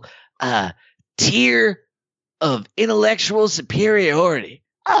analytical tier of intellectual superiority.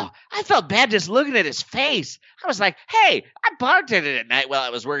 Oh, I felt bad just looking at his face. I was like, hey, I bartended at night while I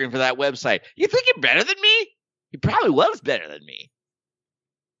was working for that website. You think you're better than me? He probably was better than me.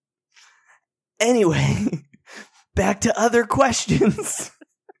 Anyway, back to other questions.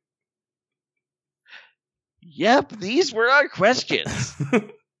 Yep, these were our questions.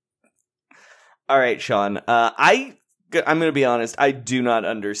 All right, Sean. I'm going to be honest. I do not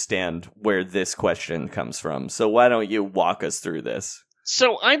understand where this question comes from. So why don't you walk us through this?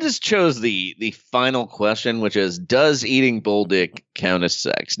 So I just chose the final question, which is, does eating bull dick count as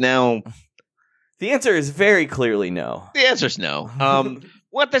sex? Now, the answer is very clearly no. The answer is no.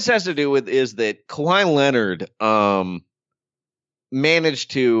 What this has to do with is that Kawhi Leonard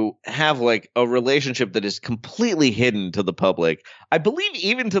managed to have like a relationship that is completely hidden to the public. I believe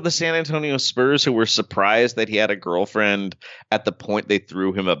even to the San Antonio Spurs, who were surprised that he had a girlfriend at the point they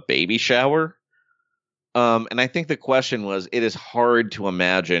threw him a baby shower. And I think the question was, it is hard to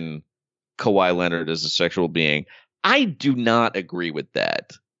imagine Kawhi Leonard as a sexual being. I do not agree with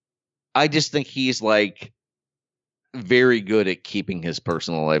that. I just think he's like very good at keeping his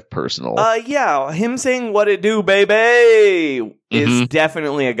personal life personal. Yeah, him saying "what it do, baby" is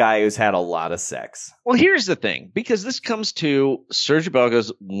definitely a guy who's had a lot of sex. Well, here's the thing, because this comes to Serge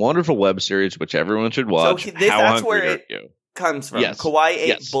Ibaka's wonderful web series, which everyone should watch. So that's where it comes from. Yes. Kawhi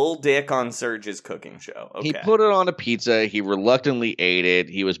ate bull dick on Serge's cooking show. Okay. He put it on a pizza. He reluctantly ate it.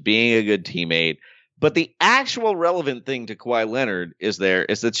 He was being a good teammate. But the actual relevant thing to Kawhi Leonard is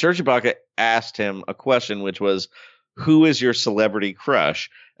that Serge Ibaka asked him a question, which was, who is your celebrity crush?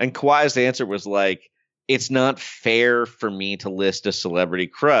 And Kawhi's answer was like, it's not fair for me to list a celebrity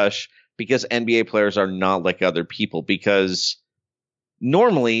crush because NBA players are not like other people. Because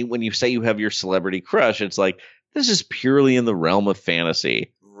normally when you say you have your celebrity crush, it's like, this is purely in the realm of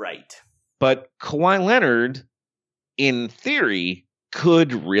fantasy. Right. But Kawhi Leonard, in theory,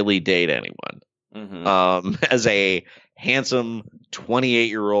 could really date anyone. As a handsome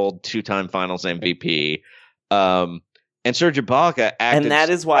 28-year-old 2-time Finals MVP. And Serge Ibaka acted and that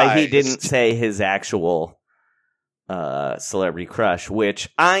is why surprised. he didn't say his actual celebrity crush, which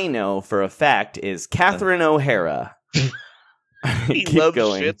I know for a fact is Catherine O'Hara. He loves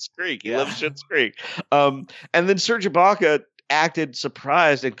Schitt's Creek. He loves Schitt's Creek. And then Serge Ibaka acted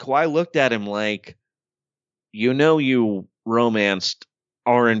surprised, and Kawhi looked at him like, you romanced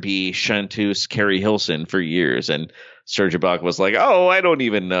R&B chanteuse Carrie Hilson for years, and Serge Ibaka was like, "Oh, I don't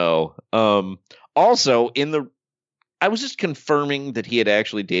even know." Also, I was just confirming that he had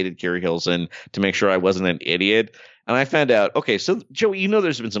actually dated Carrie Hilson to make sure I wasn't an idiot, and I found out. Okay, so Joey, you know,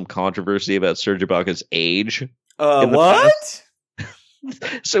 there's been some controversy about Serge Ibaka's age. What?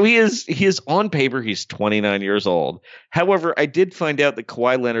 So he is on paper, he's 29 years old. However, I did find out that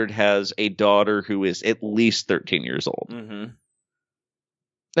Kawhi Leonard has a daughter who is at least 13 years old. Mm-hmm.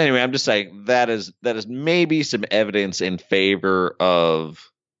 Anyway, I'm just saying that is maybe some evidence in favor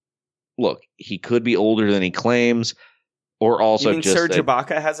of, look, he could be older than he claims, or also you mean just Serge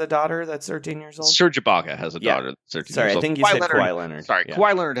Ibaka has a daughter that's 13 years old? Serge Ibaka has a daughter that's 13 Sorry, years old. I think you said Kawhi Leonard. Sorry, Yeah.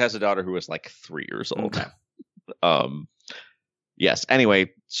 Kawhi Leonard has a daughter who is like 3 years old. Okay. Yes.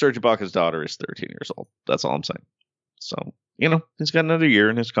 Anyway, Serge Ibaka's daughter is 13 years old. That's all I'm saying. So, you know, he's got another year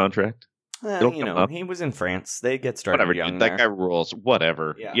in his contract. Well, you know, he was in France. They get started Whatever, young dude. there. That guy rules.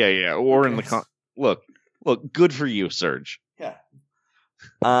 Whatever. Yeah. Or in the look, good for you, Serge. Yeah.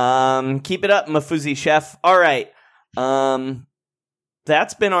 Keep it up, Mafuzi Chef. All right.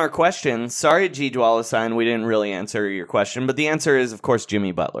 That's been our question. Sorry, G. Dwalasign, we didn't really answer your question, but the answer is, of course,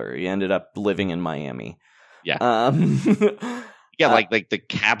 Jimmy Butler. He ended up living in Miami. Yeah. Yeah, like the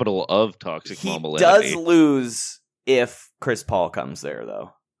capital of toxic masculinity. He does lose if Chris Paul comes there,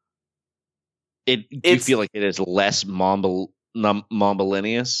 though. Do you feel like it is less Mambalinous?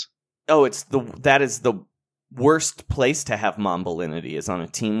 Oh, that is the worst place to have Mambalinity is on a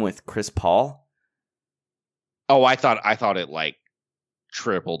team with Chris Paul. Oh, I thought it like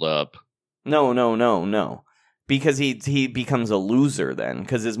tripled up. No. Because he becomes a loser then,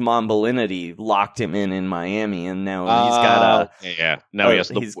 because his Mambalinity locked him in Miami, and now he's got Now he has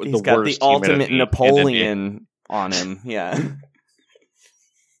he's the got worst the ultimate humidity Napoleon on him. Yeah.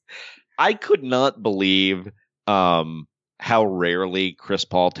 I could not believe how rarely Chris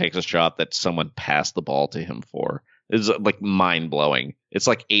Paul takes a shot that someone passed the ball to him for. It's like mind blowing. It's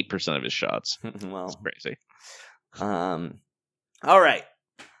like 8% of his shots. Well, it's crazy. All right.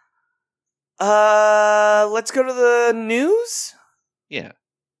 Let's go to the news. Yeah.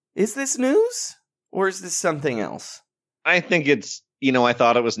 Is this news or is this something else? I think it's, I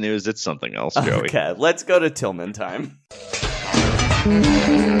thought it was news. It's something else, Joey. Okay, let's go to Tillman time.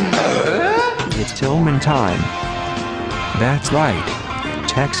 It's Tillman time. That's right.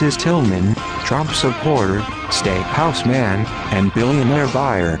 Texas Tillman, Trump supporter, steakhouse man, and billionaire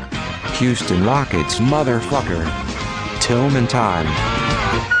buyer. Houston Rockets motherfucker. Tillman time.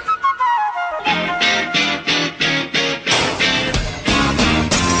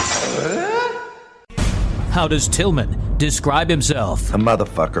 How does Tillman describe himself? A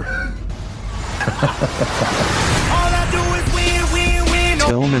motherfucker.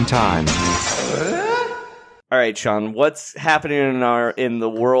 Tillman time. All right, Sean, what's happening in the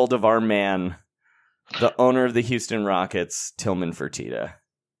world of our man, the owner of the Houston Rockets, Tillman Fertitta?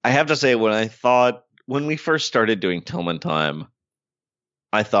 I have to say, when we first started doing Tillman time,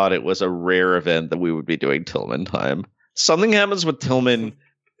 I thought it was a rare event that we would be doing Tillman time. Something happens with Tillman.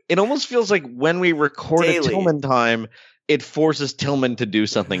 It almost feels like when we record a Tillman time, it forces Tillman to do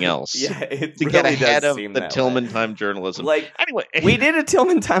something else. Yeah, it to really get ahead does of seem the that Tillman way. time journalism. Like, anyway, we did a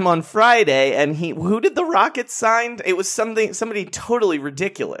Tillman time on Friday, and who did the Rockets sign? It was somebody totally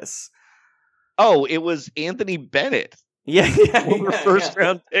ridiculous. Oh, it was Anthony Bennett. Yeah, first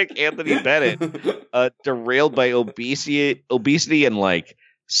round pick Anthony Bennett, derailed by obesity and like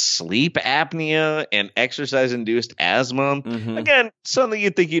sleep apnea and exercise induced asthma. Mm-hmm. Again, something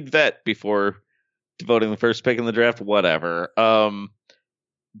you'd think you'd vet before devoting the first pick in the draft. Whatever.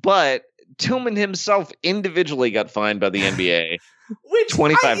 But Tillman himself individually got fined by the NBA. Which,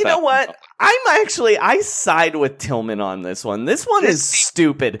 $25,000. you know what? I side with Tillman on this one. This one is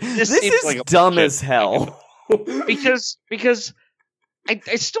stupid. This is like dumb as hell. because I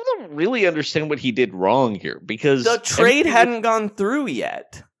still don't really understand what he did wrong here, because the trade hadn't gone through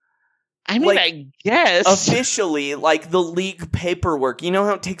yet. I mean, I guess officially, like the league paperwork, you know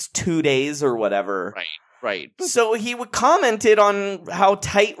how it takes 2 days or whatever. Right. So he commented on how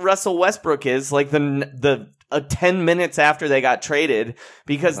tight Russell Westbrook is, like the 10 minutes after they got traded,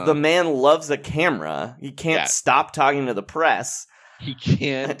 because the man loves a camera. He can't stop talking to the press. He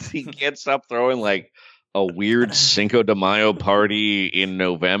can't stop throwing like a weird Cinco de Mayo party in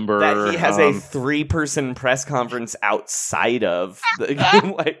November. That he has a 3-person press conference outside of.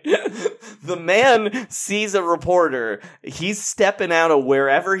 The man sees a reporter. He's stepping out of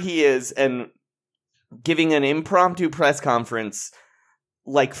wherever he is and giving an impromptu press conference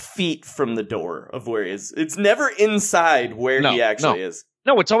like feet from the door of where he is. It's never inside where he actually is.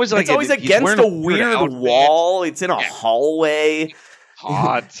 No, it's always like it's always he's against wearing a weird wall. It's in a hallway.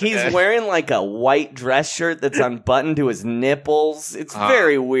 Hot. He's wearing like a white dress shirt that's unbuttoned to his nipples. It's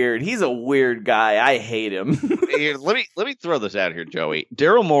very weird. He's a weird guy. I hate him. Here, let me throw this out here, Joey.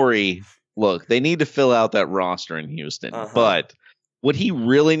 Daryl Morey, look, they need to fill out that roster in Houston, but what he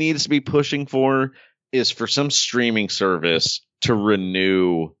really needs to be pushing for is for some streaming service to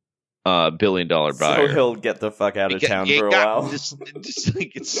renew $1 billion buyer. So he'll get the fuck out of town for a while. Just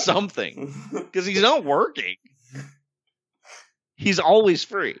like it's something, because he's not working. He's always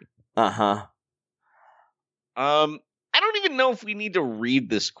free. Uh-huh. I don't even know if we need to read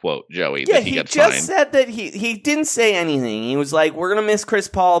this quote, Joey. Yeah, that he got just fined. said that he didn't say anything. He was like, we're going to miss Chris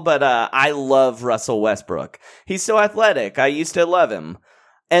Paul, but I love Russell Westbrook. He's so athletic. I used to love him.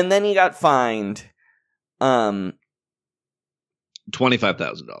 And then he got fined. $25,000.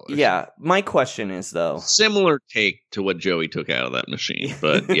 Yeah. My question is, though. Similar take to what Joey took out of that machine,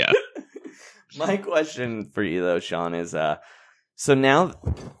 but yeah. My question for you, though, Sean, is so now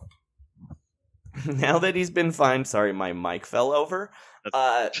that he's been fined, sorry, my mic fell over,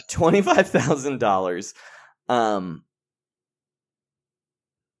 $25,000,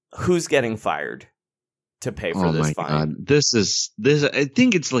 who's getting fired to pay for this fine? God. This I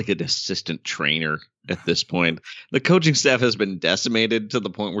think it's like an assistant trainer at this point. The coaching staff has been decimated to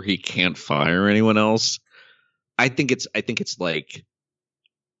the point where he can't fire anyone else. I think it's like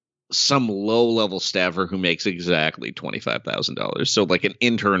some low-level staffer who makes exactly $25,000. So like an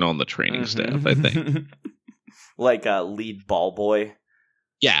intern on the training staff, I think. Like a lead ball boy.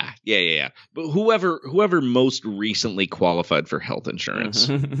 Yeah. But whoever most recently qualified for health insurance.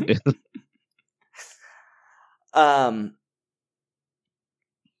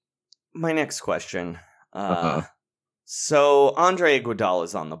 My next question. So Andre Iguodala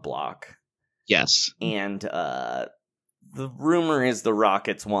is on the block. Yes. And the rumor is the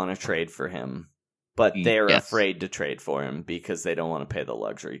Rockets want to trade for him, but they're afraid to trade for him because they don't want to pay the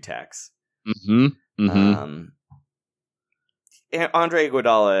luxury tax. Andre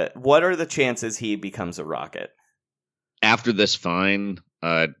Iguodala, what are the chances he becomes a Rocket? After this fine,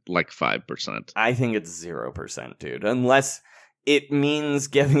 like 5%. I think it's 0%, dude. Unless it means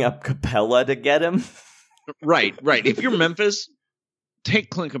giving up Capella to get him. Right. If you're Memphis,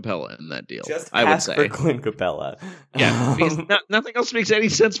 take Clint Capella in that deal. Just I would ask say for Clint Capella. Yeah, because nothing else makes any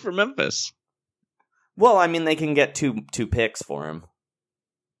sense for Memphis. Well, I mean, they can get two picks for him.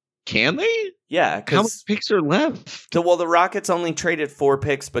 Can they? Yeah. How many picks are left? The Rockets only traded 4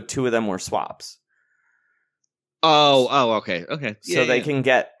 picks, but 2 of them were swaps. Oh, okay. So they can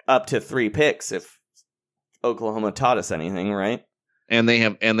get up to 3 picks if Oklahoma taught us anything, right? And they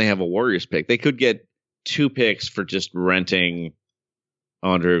have a Warriors pick. They could get 2 picks for just renting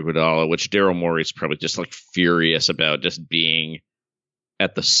Andre Iguodala, which Daryl Morey's probably just like furious about, just being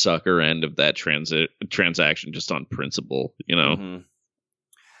at the sucker end of that transaction, just on principle, you know.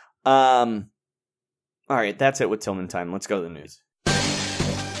 All right, that's it with Tillman time. Let's go to the news.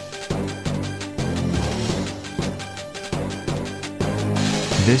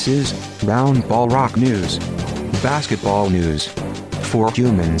 This is Round Ball Rock News. Basketball news. For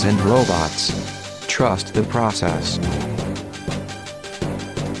humans and robots. Trust the process.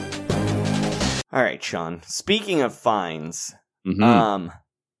 All right, Sean. Speaking of fines,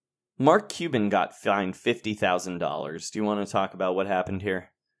 Mark Cuban got fined $50,000. Do you want to talk about what happened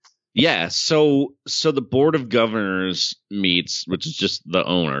here? Yeah, so the board of governors meets, which is just the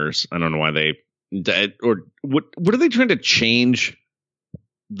owners. I don't know why they or what are they trying to change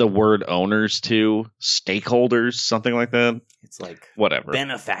the word owners to? Stakeholders, something like that. It's like whatever,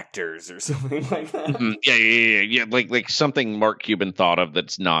 benefactors or something like that. Yeah. Like something Mark Cuban thought of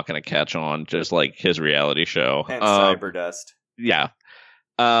that's not going to catch on, just like his reality show and Cyberdust. Yeah.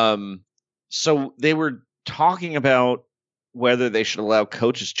 So they were talking about whether they should allow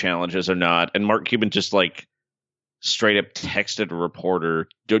coaches challenges or not, and Mark Cuban just like straight up texted a reporter,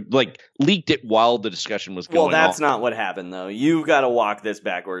 like leaked it while the discussion was going on. Well, that's not what happened, though. You've got to walk this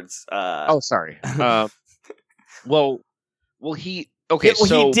backwards. Sorry. He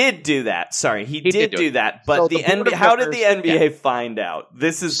did do that. Sorry, he did do that. But so how did the NBA find out?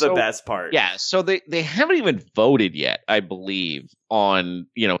 This is the best part. Yeah, so they haven't even voted yet, I believe, on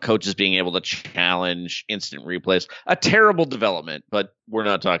coaches being able to challenge instant replays. A terrible development, but we're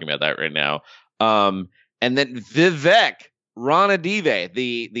not talking about that right now. And then Vivek Ranadive,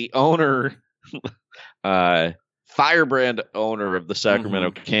 the owner, firebrand owner of the Sacramento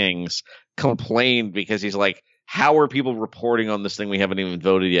Kings, complained because he's like, how are people reporting on this thing we haven't even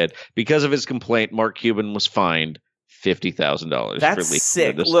voted yet? Because of his complaint, Mark Cuban was fined $50,000. That's for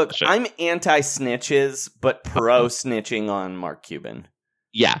sick. Look, I'm anti-snitches, but pro-snitching on Mark Cuban.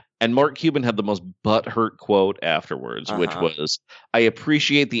 Yeah, and Mark Cuban had the most butthurt quote afterwards, which was, "I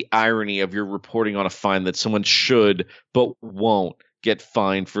appreciate the irony of your reporting on a fine that someone should but won't get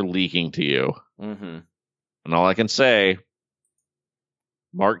fined for leaking to you." Mm-hmm. And all I can say,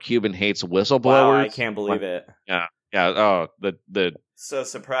 Mark Cuban hates whistleblowers. Wow, I can't believe it. Yeah. Oh, the so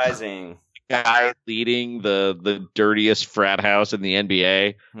surprising guy leading the dirtiest frat house in the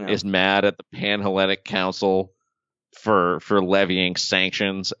NBA is mad at the Panhellenic Council for levying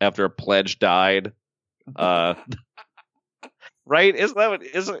sanctions after a pledge died. Right?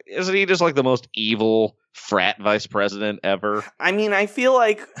 Isn't he just like the most evil frat vice president ever? I mean, I feel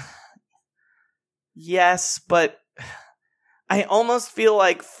like yes, but I almost feel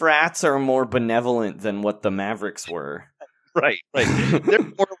like frats are more benevolent than what the Mavericks were. Right.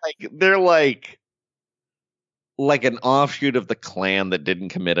 They're like an offshoot of the Klan that didn't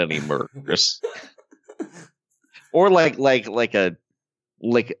commit any murders. Or like a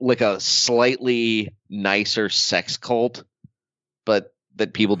slightly nicer sex cult, but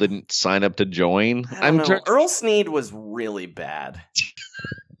that people didn't sign up to join. Earl Sneed was really bad.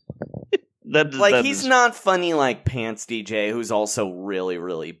 He's not funny like Pants DJ, who's also really,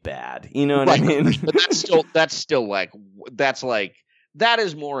 really bad. You know what I mean? But that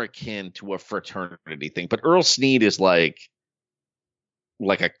is more akin to a fraternity thing. But Earl Sneed is like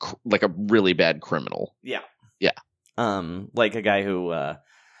a really bad criminal. Yeah. Yeah. Like a guy who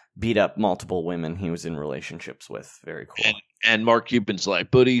beat up multiple women he was in relationships with. Very cool. And Mark Cuban's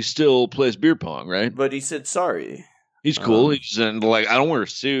like, but he still plays beer pong, right? But he said sorry. He's cool. He's like, I don't wear a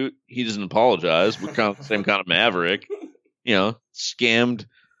suit. He doesn't apologize. We're kind of the same kind of maverick. You know, scammed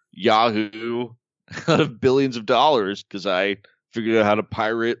Yahoo out of billions of dollars because I figured out how to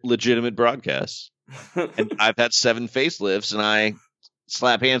pirate legitimate broadcasts. And I've had 7 facelifts, and I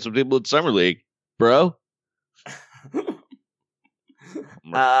slap hands with people at Summer League, bro.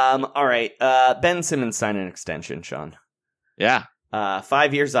 All right. Ben Simmons signed an extension, Sean. Yeah.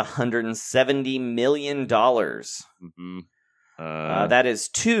 5 years, $170 million. Mm-hmm. That is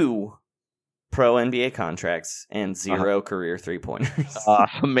 2 pro NBA contracts and 0 career 3-pointers.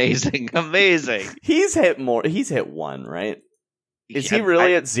 Amazing. He's hit 1, right? Is he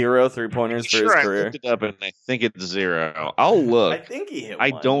really at 0 3-pointers for his career? I looked it up and I think it's 0. I'll look. I think he hit 1.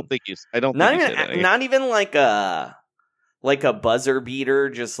 I don't think he's. Not even like a buzzer beater.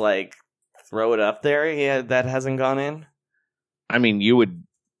 Just like throw it up there. Yeah, that hasn't gone in. I mean, you would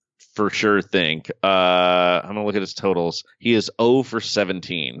for sure think. I'm gonna look at his totals. He is 0 for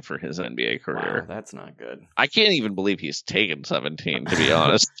 17 for his NBA career. Wow, that's not good. I can't even believe he's taken 17. To be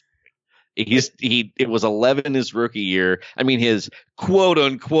honest, it was 11 his rookie year. I mean, his quote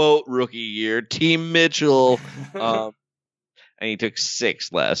unquote rookie year. Team Mitchell, and he took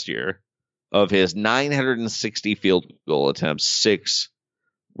 6 last year. Of his 960 field goal attempts, 6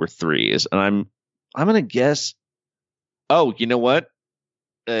 were threes, and I'm gonna guess. Oh, you know what?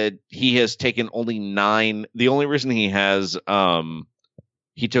 He has taken only 9. The only reason he has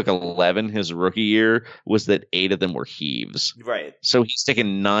he took 11 his rookie year was that 8 of them were heaves. Right. So he's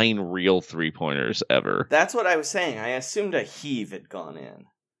taken 9 real 3-pointers ever. That's what I was saying. I assumed a heave had gone in.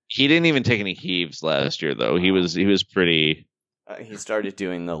 He didn't even take any heaves last year, though. He was pretty. He started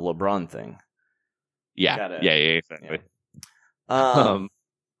doing the LeBron thing. Yeah, exactly. Yeah.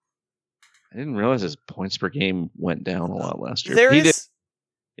 I didn't realize his points per game went down a lot last year.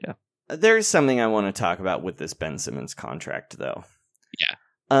 There's something I want to talk about with this Ben Simmons contract, though. Yeah.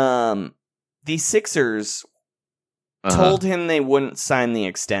 The Sixers told him they wouldn't sign the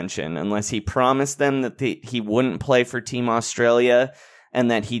extension unless he promised them that he wouldn't play for Team Australia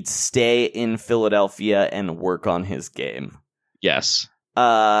and that he'd stay in Philadelphia and work on his game. Yes.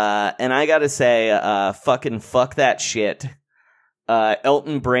 And I gotta say, fucking fuck that shit.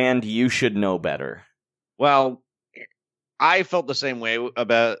 Elton Brand, you should know better. Well, I felt the same way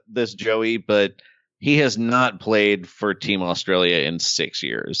about this, Joey, but he has not played for Team Australia in 6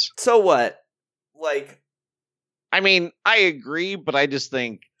 years. So what? I mean, I agree, but I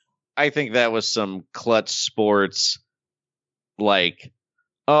think that was some Klutch Sports,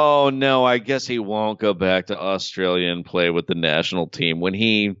 oh no, I guess he won't go back to Australia and play with the national team when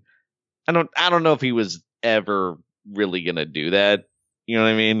I don't know if he was ever really gonna do that. You know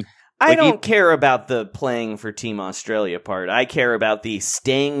what I mean? I don't care about the playing for Team Australia part. I care about the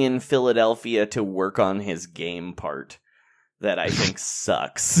staying in Philadelphia to work on his game part that I think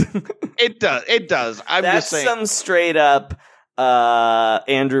sucks. It does. That's just saying. Some straight up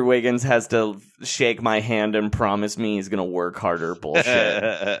Andrew Wiggins has to shake my hand and promise me he's going to work harder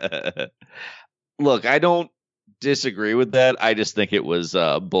bullshit. Look, I don't disagree with that. I just think it was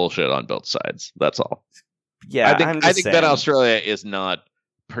bullshit on both sides. That's all. Yeah, I think that Australia is not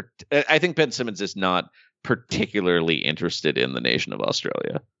I think Ben Simmons is not particularly interested in the nation of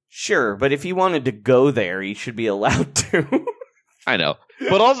Australia. Sure, but if he wanted to go there, he should be allowed to. I know.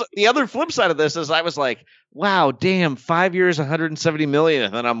 But also the other flip side of this is I was like, wow, damn, 5 years, 170 million.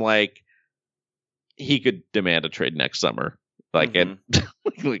 And then I'm like, he could demand a trade next summer. Like, and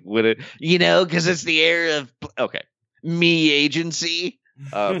like, would it, because it's the era of, okay, me agency.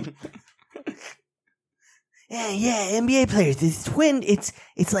 Yeah, NBA players.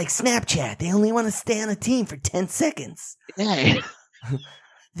 It's like Snapchat. They only want to stay on a team for 10 seconds. Yeah.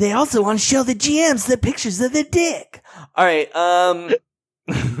 They also want to show the GMs the pictures of their dick. All right.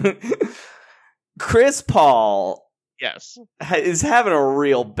 Chris Paul. Yes. Is having a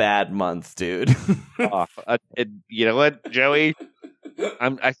real bad month, dude. You know what, Joey?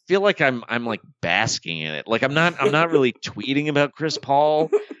 I feel like I'm like basking in it. Like I'm not really tweeting about Chris Paul,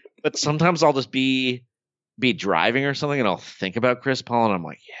 but sometimes I'll just be driving or something and I'll think about Chris Paul and I'm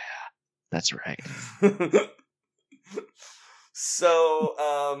like, yeah, that's right. So,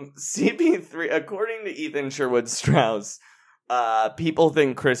 CP3, according to Ethan Sherwood Strauss, people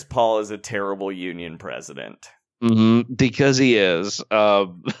think Chris Paul is a terrible union president. Because he is.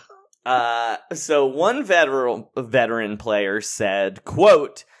 So one veteran player said,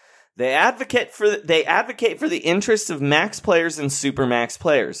 quote, They advocate for the interests of max players and super max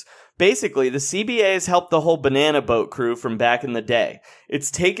players. Basically, the CBA has helped the whole banana boat crew from back in the day.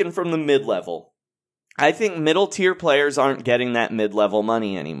 It's taken from the mid-level. I think middle-tier players aren't getting that mid-level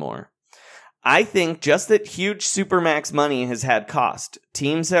money anymore. I think just that huge supermax money has had cost.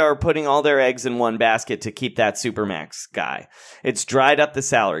 Teams are putting all their eggs in one basket to keep that supermax guy. It's dried up the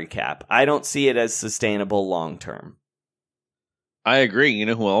salary cap. I don't see it as sustainable long-term. I agree. You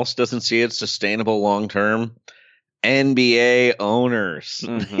know who else doesn't see it sustainable long-term? NBA owners.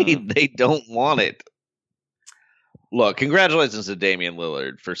 They don't want it. Look, congratulations to Damian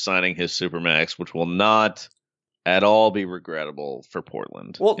Lillard for signing his Supermax, which will not at all be regrettable for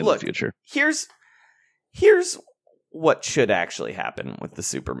Portland in the future. Here's what should actually happen with the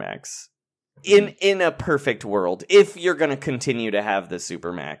Supermax. In a perfect world, if you're going to continue to have the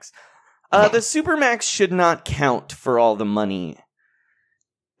Supermax, the Supermax should not count for all the money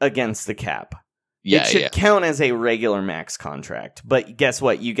against the cap. Yeah, it should count as a regular max contract. But guess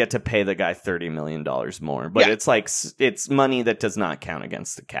what? You get to pay the guy $30 million more. But it's like, it's money that does not count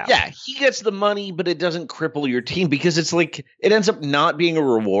against the cap. Yeah, he gets the money, but it doesn't cripple your team because it's like, it ends up not being a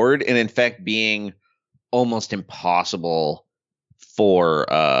reward and in fact being almost impossible for,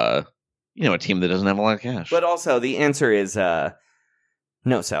 a team that doesn't have a lot of cash. But also, the answer is no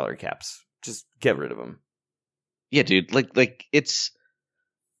salary caps. Just get rid of them. Yeah, dude. Like it's...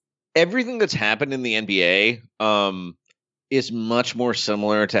 Everything that's happened in the NBA is much more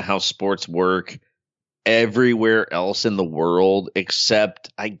similar to how sports work everywhere else in the world,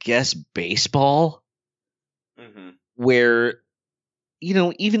 except, I guess, baseball, where,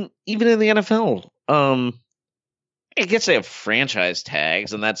 even in the NFL, I guess they have franchise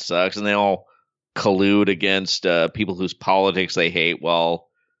tags, and that sucks, and they all collude against people whose politics they hate while,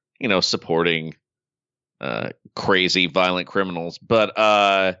 supporting crazy, violent criminals.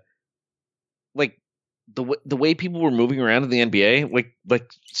 But, like the way people were moving around in the NBA, like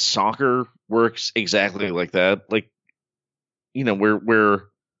soccer works exactly like that. Like, where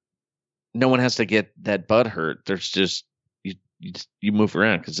no one has to get that butt hurt. There's just you move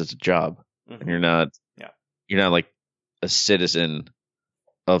around because it's a job, and you're not like a citizen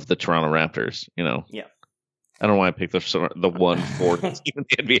of the Toronto Raptors. Yeah. I don't know why I picked the 1/4 team in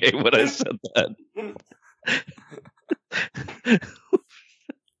the NBA when I said that.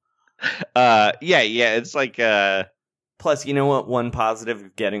 It's like plus, you know what one positive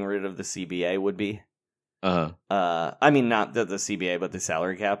of getting rid of the CBA would be? I mean, not the CBA, but the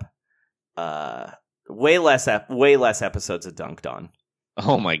salary cap. Way less episodes of Dunked On.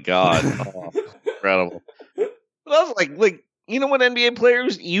 Oh my god. Incredible. But I was like what, NBA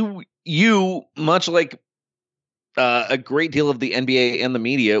players, you much like a great deal of the NBA and the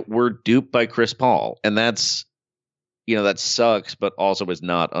media were duped by Chris Paul, and that's that sucks, but also is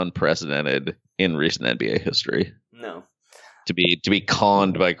not unprecedented in recent NBA history. No. To be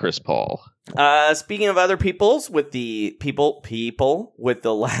conned by Chris Paul. Speaking of other peoples with the people with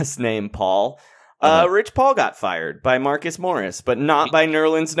the last name Paul, Rich Paul got fired by Marcus Morris, but not by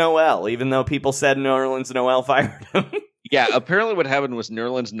Nerlens Noel, even though people said Nerlens Noel fired him. Yeah, apparently what happened was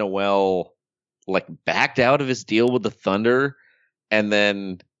Nerlens Noel backed out of his deal with the Thunder, and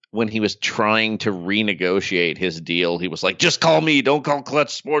then when he was trying to renegotiate his deal, he was like, just call me, don't call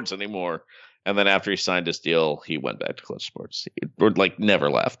Clutch Sports anymore. And then after he signed his deal, he went back to Clutch Sports. Or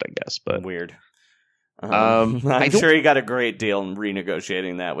never left, I guess. But weird. I'm sure he got a great deal in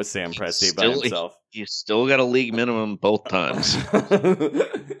renegotiating that with Sam Presti by himself. You still got a league minimum both times.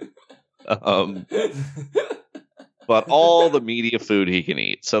 But all the media food he can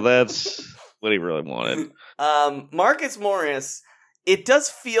eat. So that's what he really wanted. Marcus Morris, it does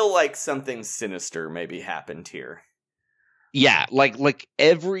feel like something sinister maybe happened here. Yeah, like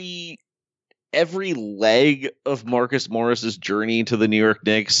every leg of Marcus Morris's journey to the New York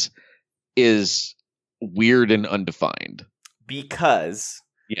Knicks is weird and undefined. Because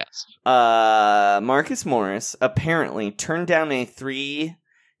yes, Marcus Morris apparently turned down a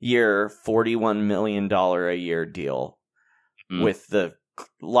 3-year, $41 million a year deal with the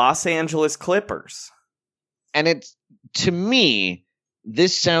Los Angeles Clippers. And it's, to me,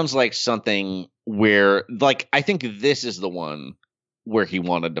 this sounds like something where, like, I think this is the one where he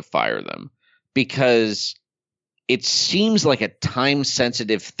wanted to fire them, because it seems like a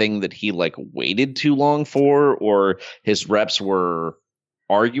time-sensitive thing that he, like, waited too long for, or his reps were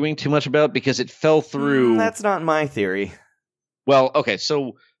arguing too much about, because it fell through. That's not my theory. Well, okay,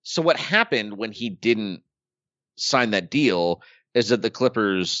 so what happened when he didn't sign that deal is that the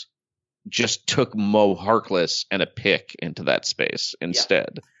Clippers just took Mo Harkless and a pick into that space instead.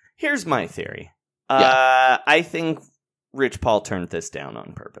 Yeah. Here's my theory. I think Rich Paul turned this down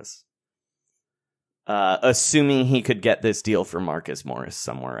on purpose. Assuming he could get this deal for Marcus Morris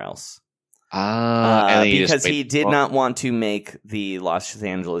somewhere else. Because he did not want to make the Los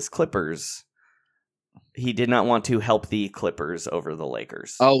Angeles Clippers. He did not want to help the Clippers over the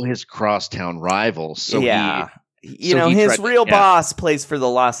Lakers. Oh, his crosstown rivals. So yeah. His real boss plays for the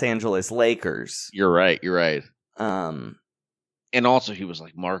Los Angeles Lakers. You're right. And also he was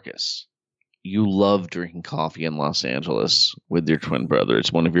like, Marcus, you love drinking coffee in Los Angeles with your twin brother.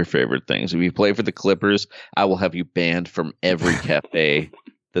 It's one of your favorite things. If you play for the Clippers, I will have you banned from every cafe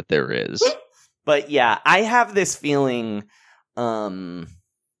that there is. But yeah, I have this feeling that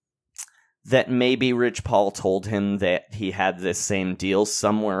maybe Rich Paul told him that he had this same deal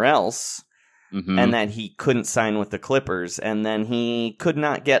somewhere else. Mm-hmm. And that he couldn't sign with the Clippers, and then he could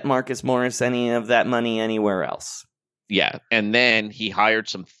not get Marcus Morris any of that money anywhere else. Yeah, and then he hired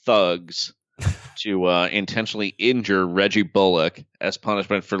some thugs to intentionally injure Reggie Bullock as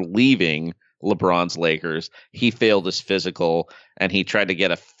punishment for leaving LeBron's Lakers. He failed his physical, and he tried to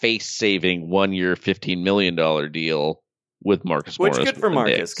get a face-saving 1-year, $15 million deal with Marcus Morris. Which good for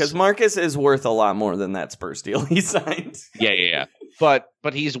Marcus, because Marcus is worth a lot more than that Spurs deal he signed. Yeah. But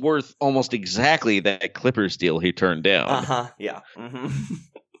he's worth almost exactly that Clippers deal he turned down. Yeah. Mm-hmm.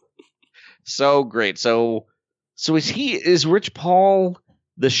 So great. So is Rich Paul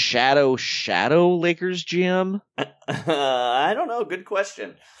the shadow Lakers GM? I don't know. Good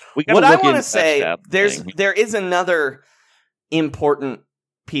question. What I want to say, there is another important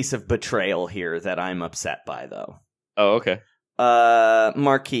piece of betrayal here that I'm upset by, though. Oh, okay.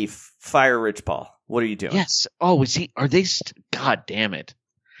 Markeith, fire Rich Paul. What are you doing? Yes. Oh, is he? Are they? God damn it!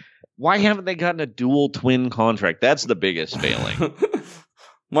 Why haven't they gotten a dual twin contract? That's the biggest failing.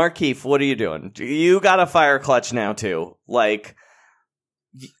 Markeith, what are you doing? You got a fire Clutch now too. Like,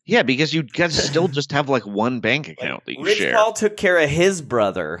 yeah, because you guys still just have like one bank account that you Rich share. Rich Paul took care of his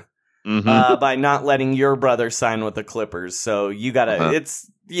brother by not letting your brother sign with the Clippers. So you gotta.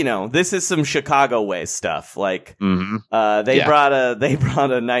 It's. This is some Chicago way stuff. Like, they brought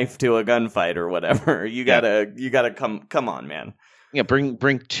a knife to a gunfight or whatever. You gotta come on, man. Yeah,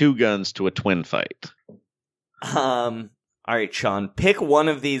 bring two guns to a twin fight. All right, Sean, pick one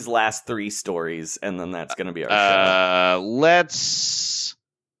of these last 3 stories, and then that's gonna be our show.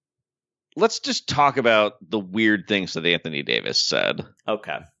 Let's just talk about the weird things that Anthony Davis said.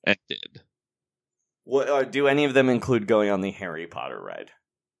 Okay, and did. What do any of them include going on the Harry Potter ride?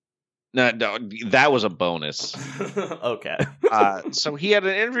 No, that was a bonus. Okay. So he had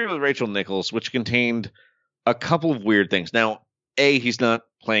an interview with Rachel Nichols, which contained a couple of weird things. Now, he's not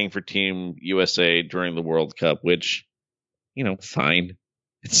playing for Team USA during the World Cup, which, fine.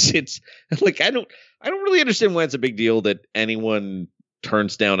 It's like I don't really understand why it's a big deal that anyone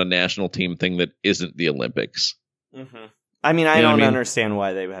turns down a national team thing that isn't the Olympics. Mm-hmm. I mean, I don't understand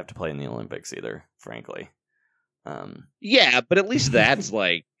why they have to play in the Olympics either, frankly. Yeah, but at least that's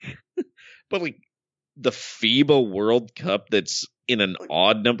like, but like the FIBA World Cup that's in an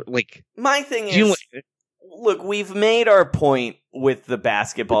odd number. Like, my thing is, look, we've made our point with the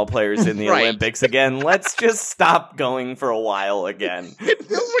basketball players in the Olympics again. Let's just stop going for a while again. It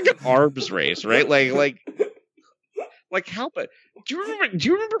feels like an arms race, right? Like how? But do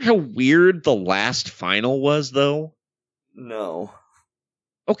you remember how weird the last final was, though? No.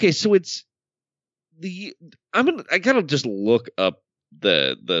 Okay, so it's. I gotta just look up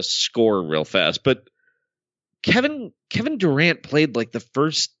the score real fast, but Kevin Durant played like the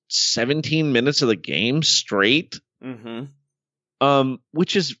first 17 minutes of the game straight,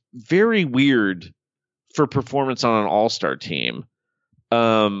 which is very weird for performance on an all-star team.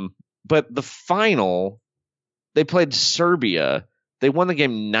 But the final, they played Serbia. They won the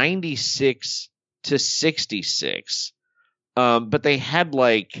game 96-66. But they had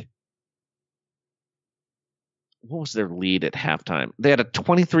like, what was their lead at halftime? They had a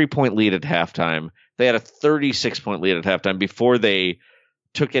 23-point lead at halftime. They had a 36-point lead at halftime before they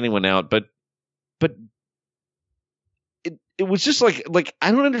took anyone out. But it was just like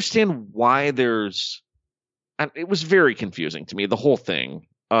I don't understand why there's. It was very confusing to me, the whole thing.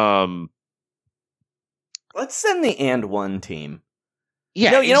 Let's send the and one team. Yeah,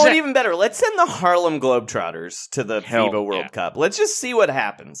 no, you know what? Even better. Let's send the Harlem Globetrotters to the Hell FIBA World yeah. Cup. Let's just see what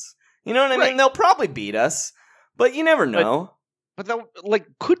happens. You know what I mean? They'll probably beat us, but you never know. But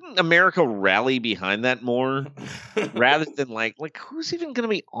couldn't America rally behind that more, rather than like who's even going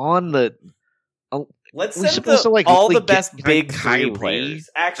to be on the? Let's we're send supposed to, like, all really the best get big behind three Kyrie. players.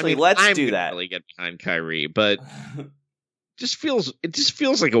 Actually, I mean, let's I'm do gonna that. really get behind Kyrie, but it just feels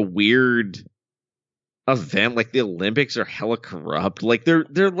like a weird event. Like the Olympics are hella corrupt. Like they're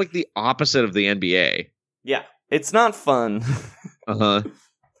like the opposite of the NBA. Yeah, it's not fun. I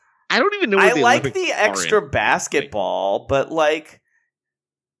don't even know. What I the like Olympics the are extra in. basketball, but like,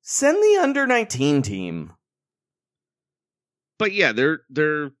 send the under 19 team. But yeah,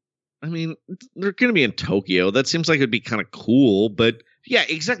 they're. I mean, they're going to be in Tokyo. That seems like it'd be kind of cool. But yeah,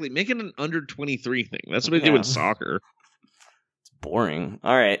 exactly. Make it an under 23 thing. That's what they do in soccer. It's boring.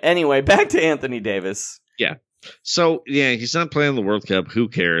 All right. Anyway, back to Anthony Davis. Yeah. So yeah, he's not playing the World Cup. Who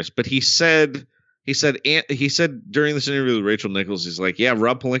cares? But he said during this interview with Rachel Nichols, he's like, yeah,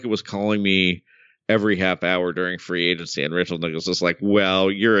 Rob Pelinka was calling me every half hour during free agency, and Rachel Nichols is like,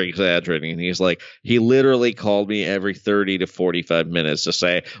 well, you're exaggerating. And he's like, he literally called me every 30 to 45 minutes to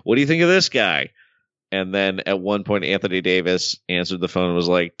say, what do you think of this guy? And then at one point, Anthony Davis answered the phone and was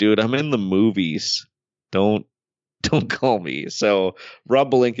like, dude, I'm in the movies. Don't call me. So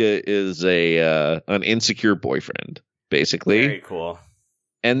Rob Pelinka is an insecure boyfriend, basically. Very cool.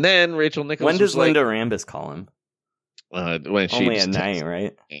 And then Rachel Nichols. When does was Linda like, Rambis call him? When she only at night,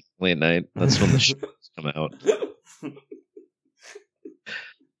 right? Only at night. That's when the shows come out.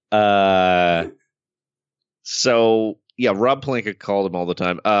 So yeah, Rob Pelinka called him all the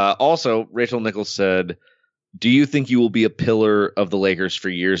time. Also, Rachel Nichols said, do you think you will be a pillar of the Lakers for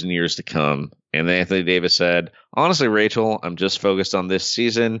years and years to come? And then Anthony Davis said, honestly, Rachel, I'm just focused on this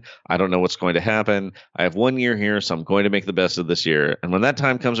season. I don't know what's going to happen. I have 1 year here, so I'm going to make the best of this year. And when that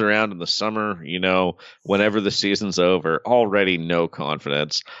time comes around in the summer, whenever the season's over, already no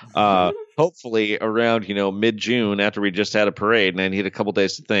confidence. Hopefully around, mid-June after we just had a parade and I need a couple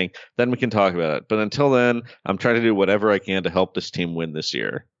days to think, then we can talk about it. But until then, I'm trying to do whatever I can to help this team win this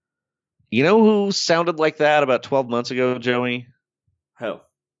year. You know who sounded like that about 12 months ago, Joey? Who?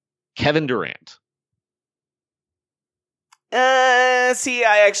 Kevin Durant. See,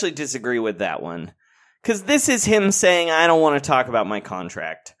 I actually disagree with that one. Because this is him saying, I don't want to talk about my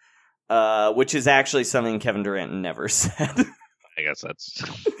contract. Which is actually something Kevin Durant never said. I guess that's...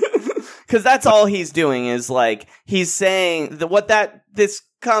 Because that's all he's doing is, like, he's saying... this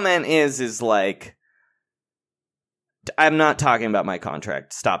comment is like... I'm not talking about my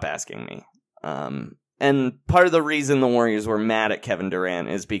contract. Stop asking me. And part of the reason the Warriors were mad at Kevin Durant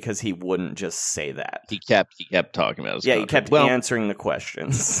is because he wouldn't just say that. He kept talking about his contract. contract. He kept answering the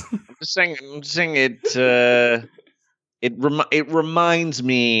questions. I'm just saying it. It reminds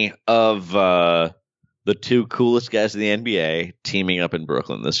me of the two coolest guys in the NBA teaming up in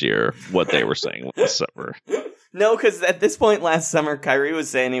Brooklyn this year. What they were saying last summer. No, because at this point last summer, Kyrie was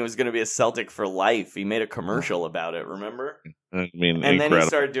saying he was going to be a Celtic for life. He made a commercial about it. Remember? I mean, and then he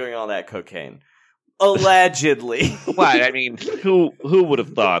started doing all that cocaine. Allegedly. Why? I mean, who would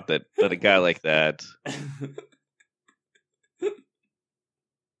have thought that a guy like that,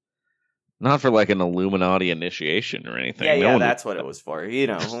 not for like an Illuminati initiation or anything. Yeah, that's what it was for. It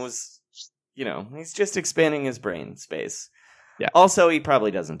was, he's just expanding his brain space. Yeah. Also, he probably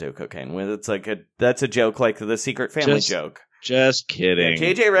doesn't do cocaine with. It's like that's a joke, like the Secret Family joke. Just kidding.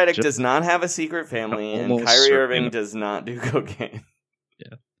 Yeah, JJ Redick does not have a secret family, and Kyrie Irving does not do cocaine.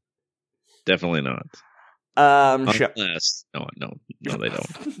 Yeah. Definitely not. Unless no, they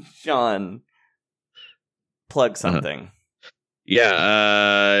don't. Sean, plug something.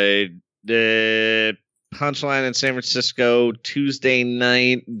 Yeah, the Punchline in San Francisco Tuesday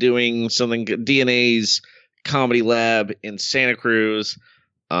night doing something. DNA's Comedy Lab in Santa Cruz.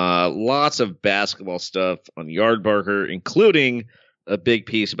 Lots of basketball stuff on Yardbarker, including a big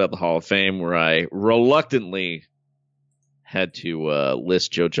piece about the Hall of Fame where I reluctantly had to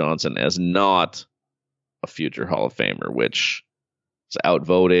list Joe Johnson as not a future Hall of Famer, which is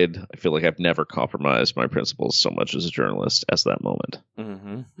outvoted. I feel like I've never compromised my principles so much as a journalist as that moment.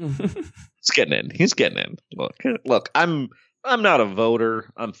 He's getting in. He's getting in. Look, I'm not a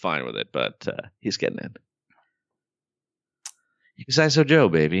voter. I'm fine with it, but he's getting in. He's ISO Joe,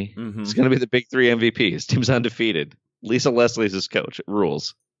 baby. He's going to be the big 3 MVP. His team's undefeated. Lisa Leslie's his coach. It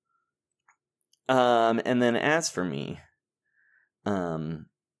rules. And then as for me,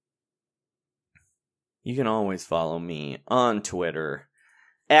 you can always follow me on Twitter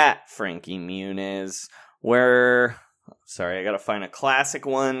at Frankie Muniz, where, sorry, I got to find a classic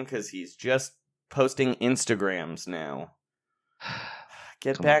one because he's just posting Instagrams now.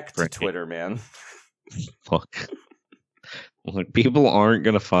 Get back to Twitter, man. Look, people aren't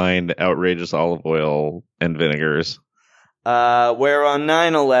going to find outrageous olive oil and vinegars. Where on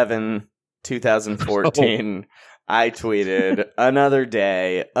 9/11, 2014, I tweeted, another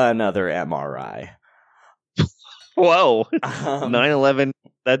day, another MRI. Whoa. 9/11,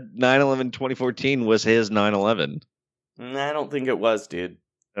 that 9/11 2014 was his 9/11. I don't think it was, dude.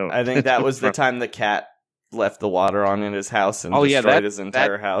 Oh. I think that was the time the cat left the water on in his house and destroyed his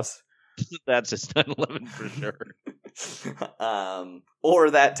entire house. That's his 9/11 for sure. Or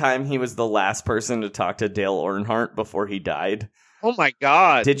that time he was the last person to talk to Dale Earnhardt before he died. Oh my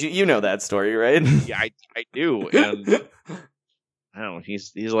God! Did you know that story, right? Yeah, I do. And I don't know.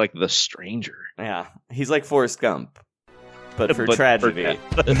 He's like the stranger. Yeah, he's like Forrest Gump, but for tragedy.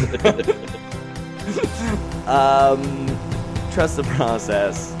 Trust the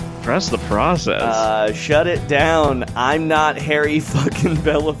process. Trust the process. Shut it down. I'm not Harry fucking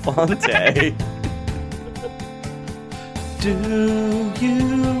Belafonte. Do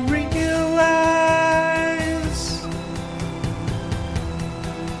you realize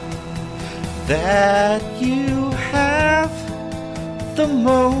that you have the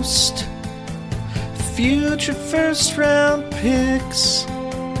most future first round picks?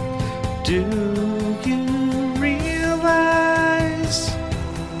 Do you realize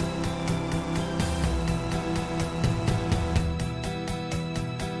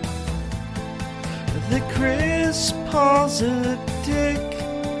that Chris Paul's a dick?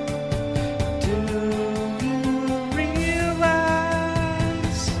 Do you realize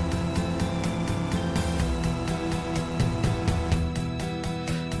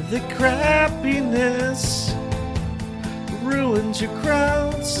that crappiness ruins your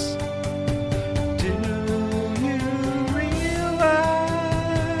crowds? Do you realize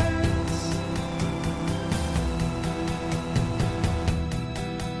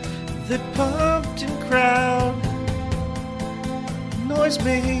that pumped and crowd noise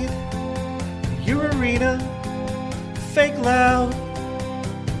made your arena fake loud?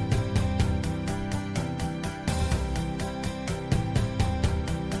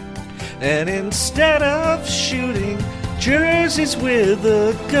 And instead of shooting jerseys with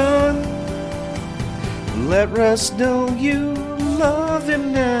a gun, let Russ know you love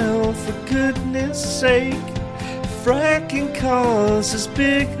him now, for goodness sake. Fracking causes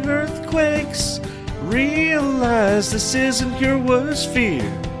big earthquakes. Realize this isn't your worst fear.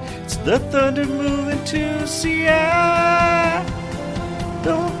 It's the Thunder moving to Seattle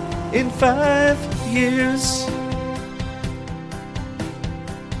in 5 years.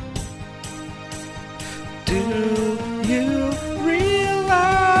 Do you realize?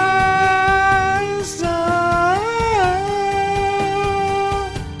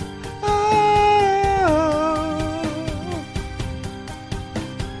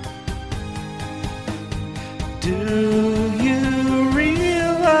 Do you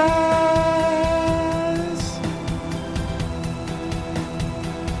realize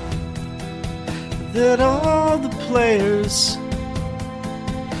that all the players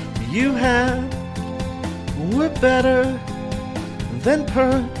you had were better than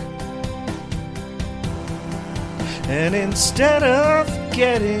Perk? And instead of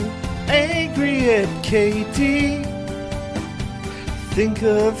getting angry at KD, think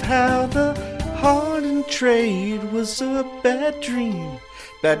of how the Harden trade was a bad dream,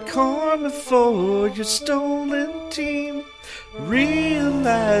 bad karma for your stolen team.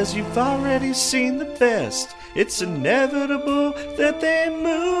 Realize you've already seen the best. It's inevitable that they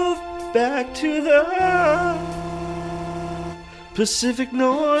move back to the Pacific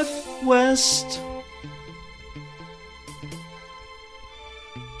Northwest.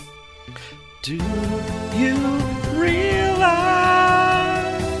 Do you realize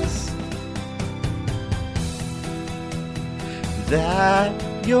that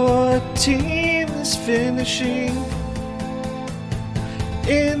your team is finishing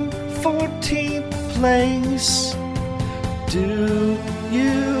in 14th place. Do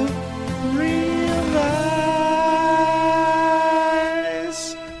you realize?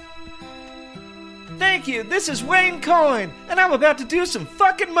 Thank you, this is Wayne Coyne, and I'm about to do some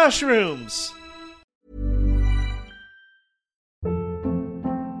fucking mushrooms.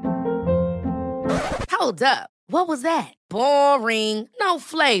 Hold up. What was that? Boring. No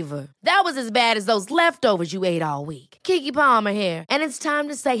flavor. That was as bad as those leftovers you ate all week. Keke Palmer here, and it's time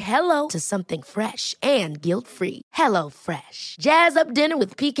to say hello to something fresh and guilt-free. Hello Fresh. Jazz up dinner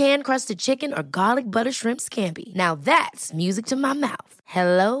with pecan-crusted chicken or garlic butter shrimp scampi. Now that's music to my mouth.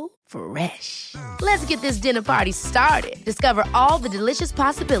 Hello Fresh. Let's get this dinner party started. Discover all the delicious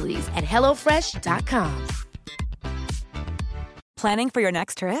possibilities at hellofresh.com. Planning for your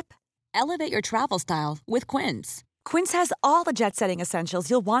next trip? Elevate your travel style with Quince. Quince has all the jet-setting essentials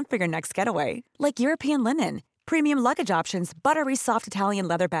you'll want for your next getaway, like European linen, premium luggage options, buttery soft Italian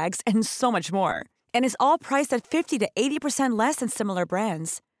leather bags, and so much more. And is all priced at 50 to 80% less than similar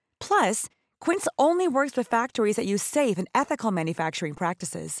brands. Plus, Quince only works with factories that use safe and ethical manufacturing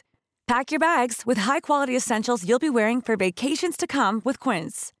practices. Pack your bags with high-quality essentials you'll be wearing for vacations to come with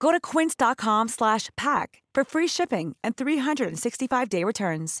Quince. Go to quince.com/pack for free shipping and 365-day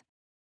returns.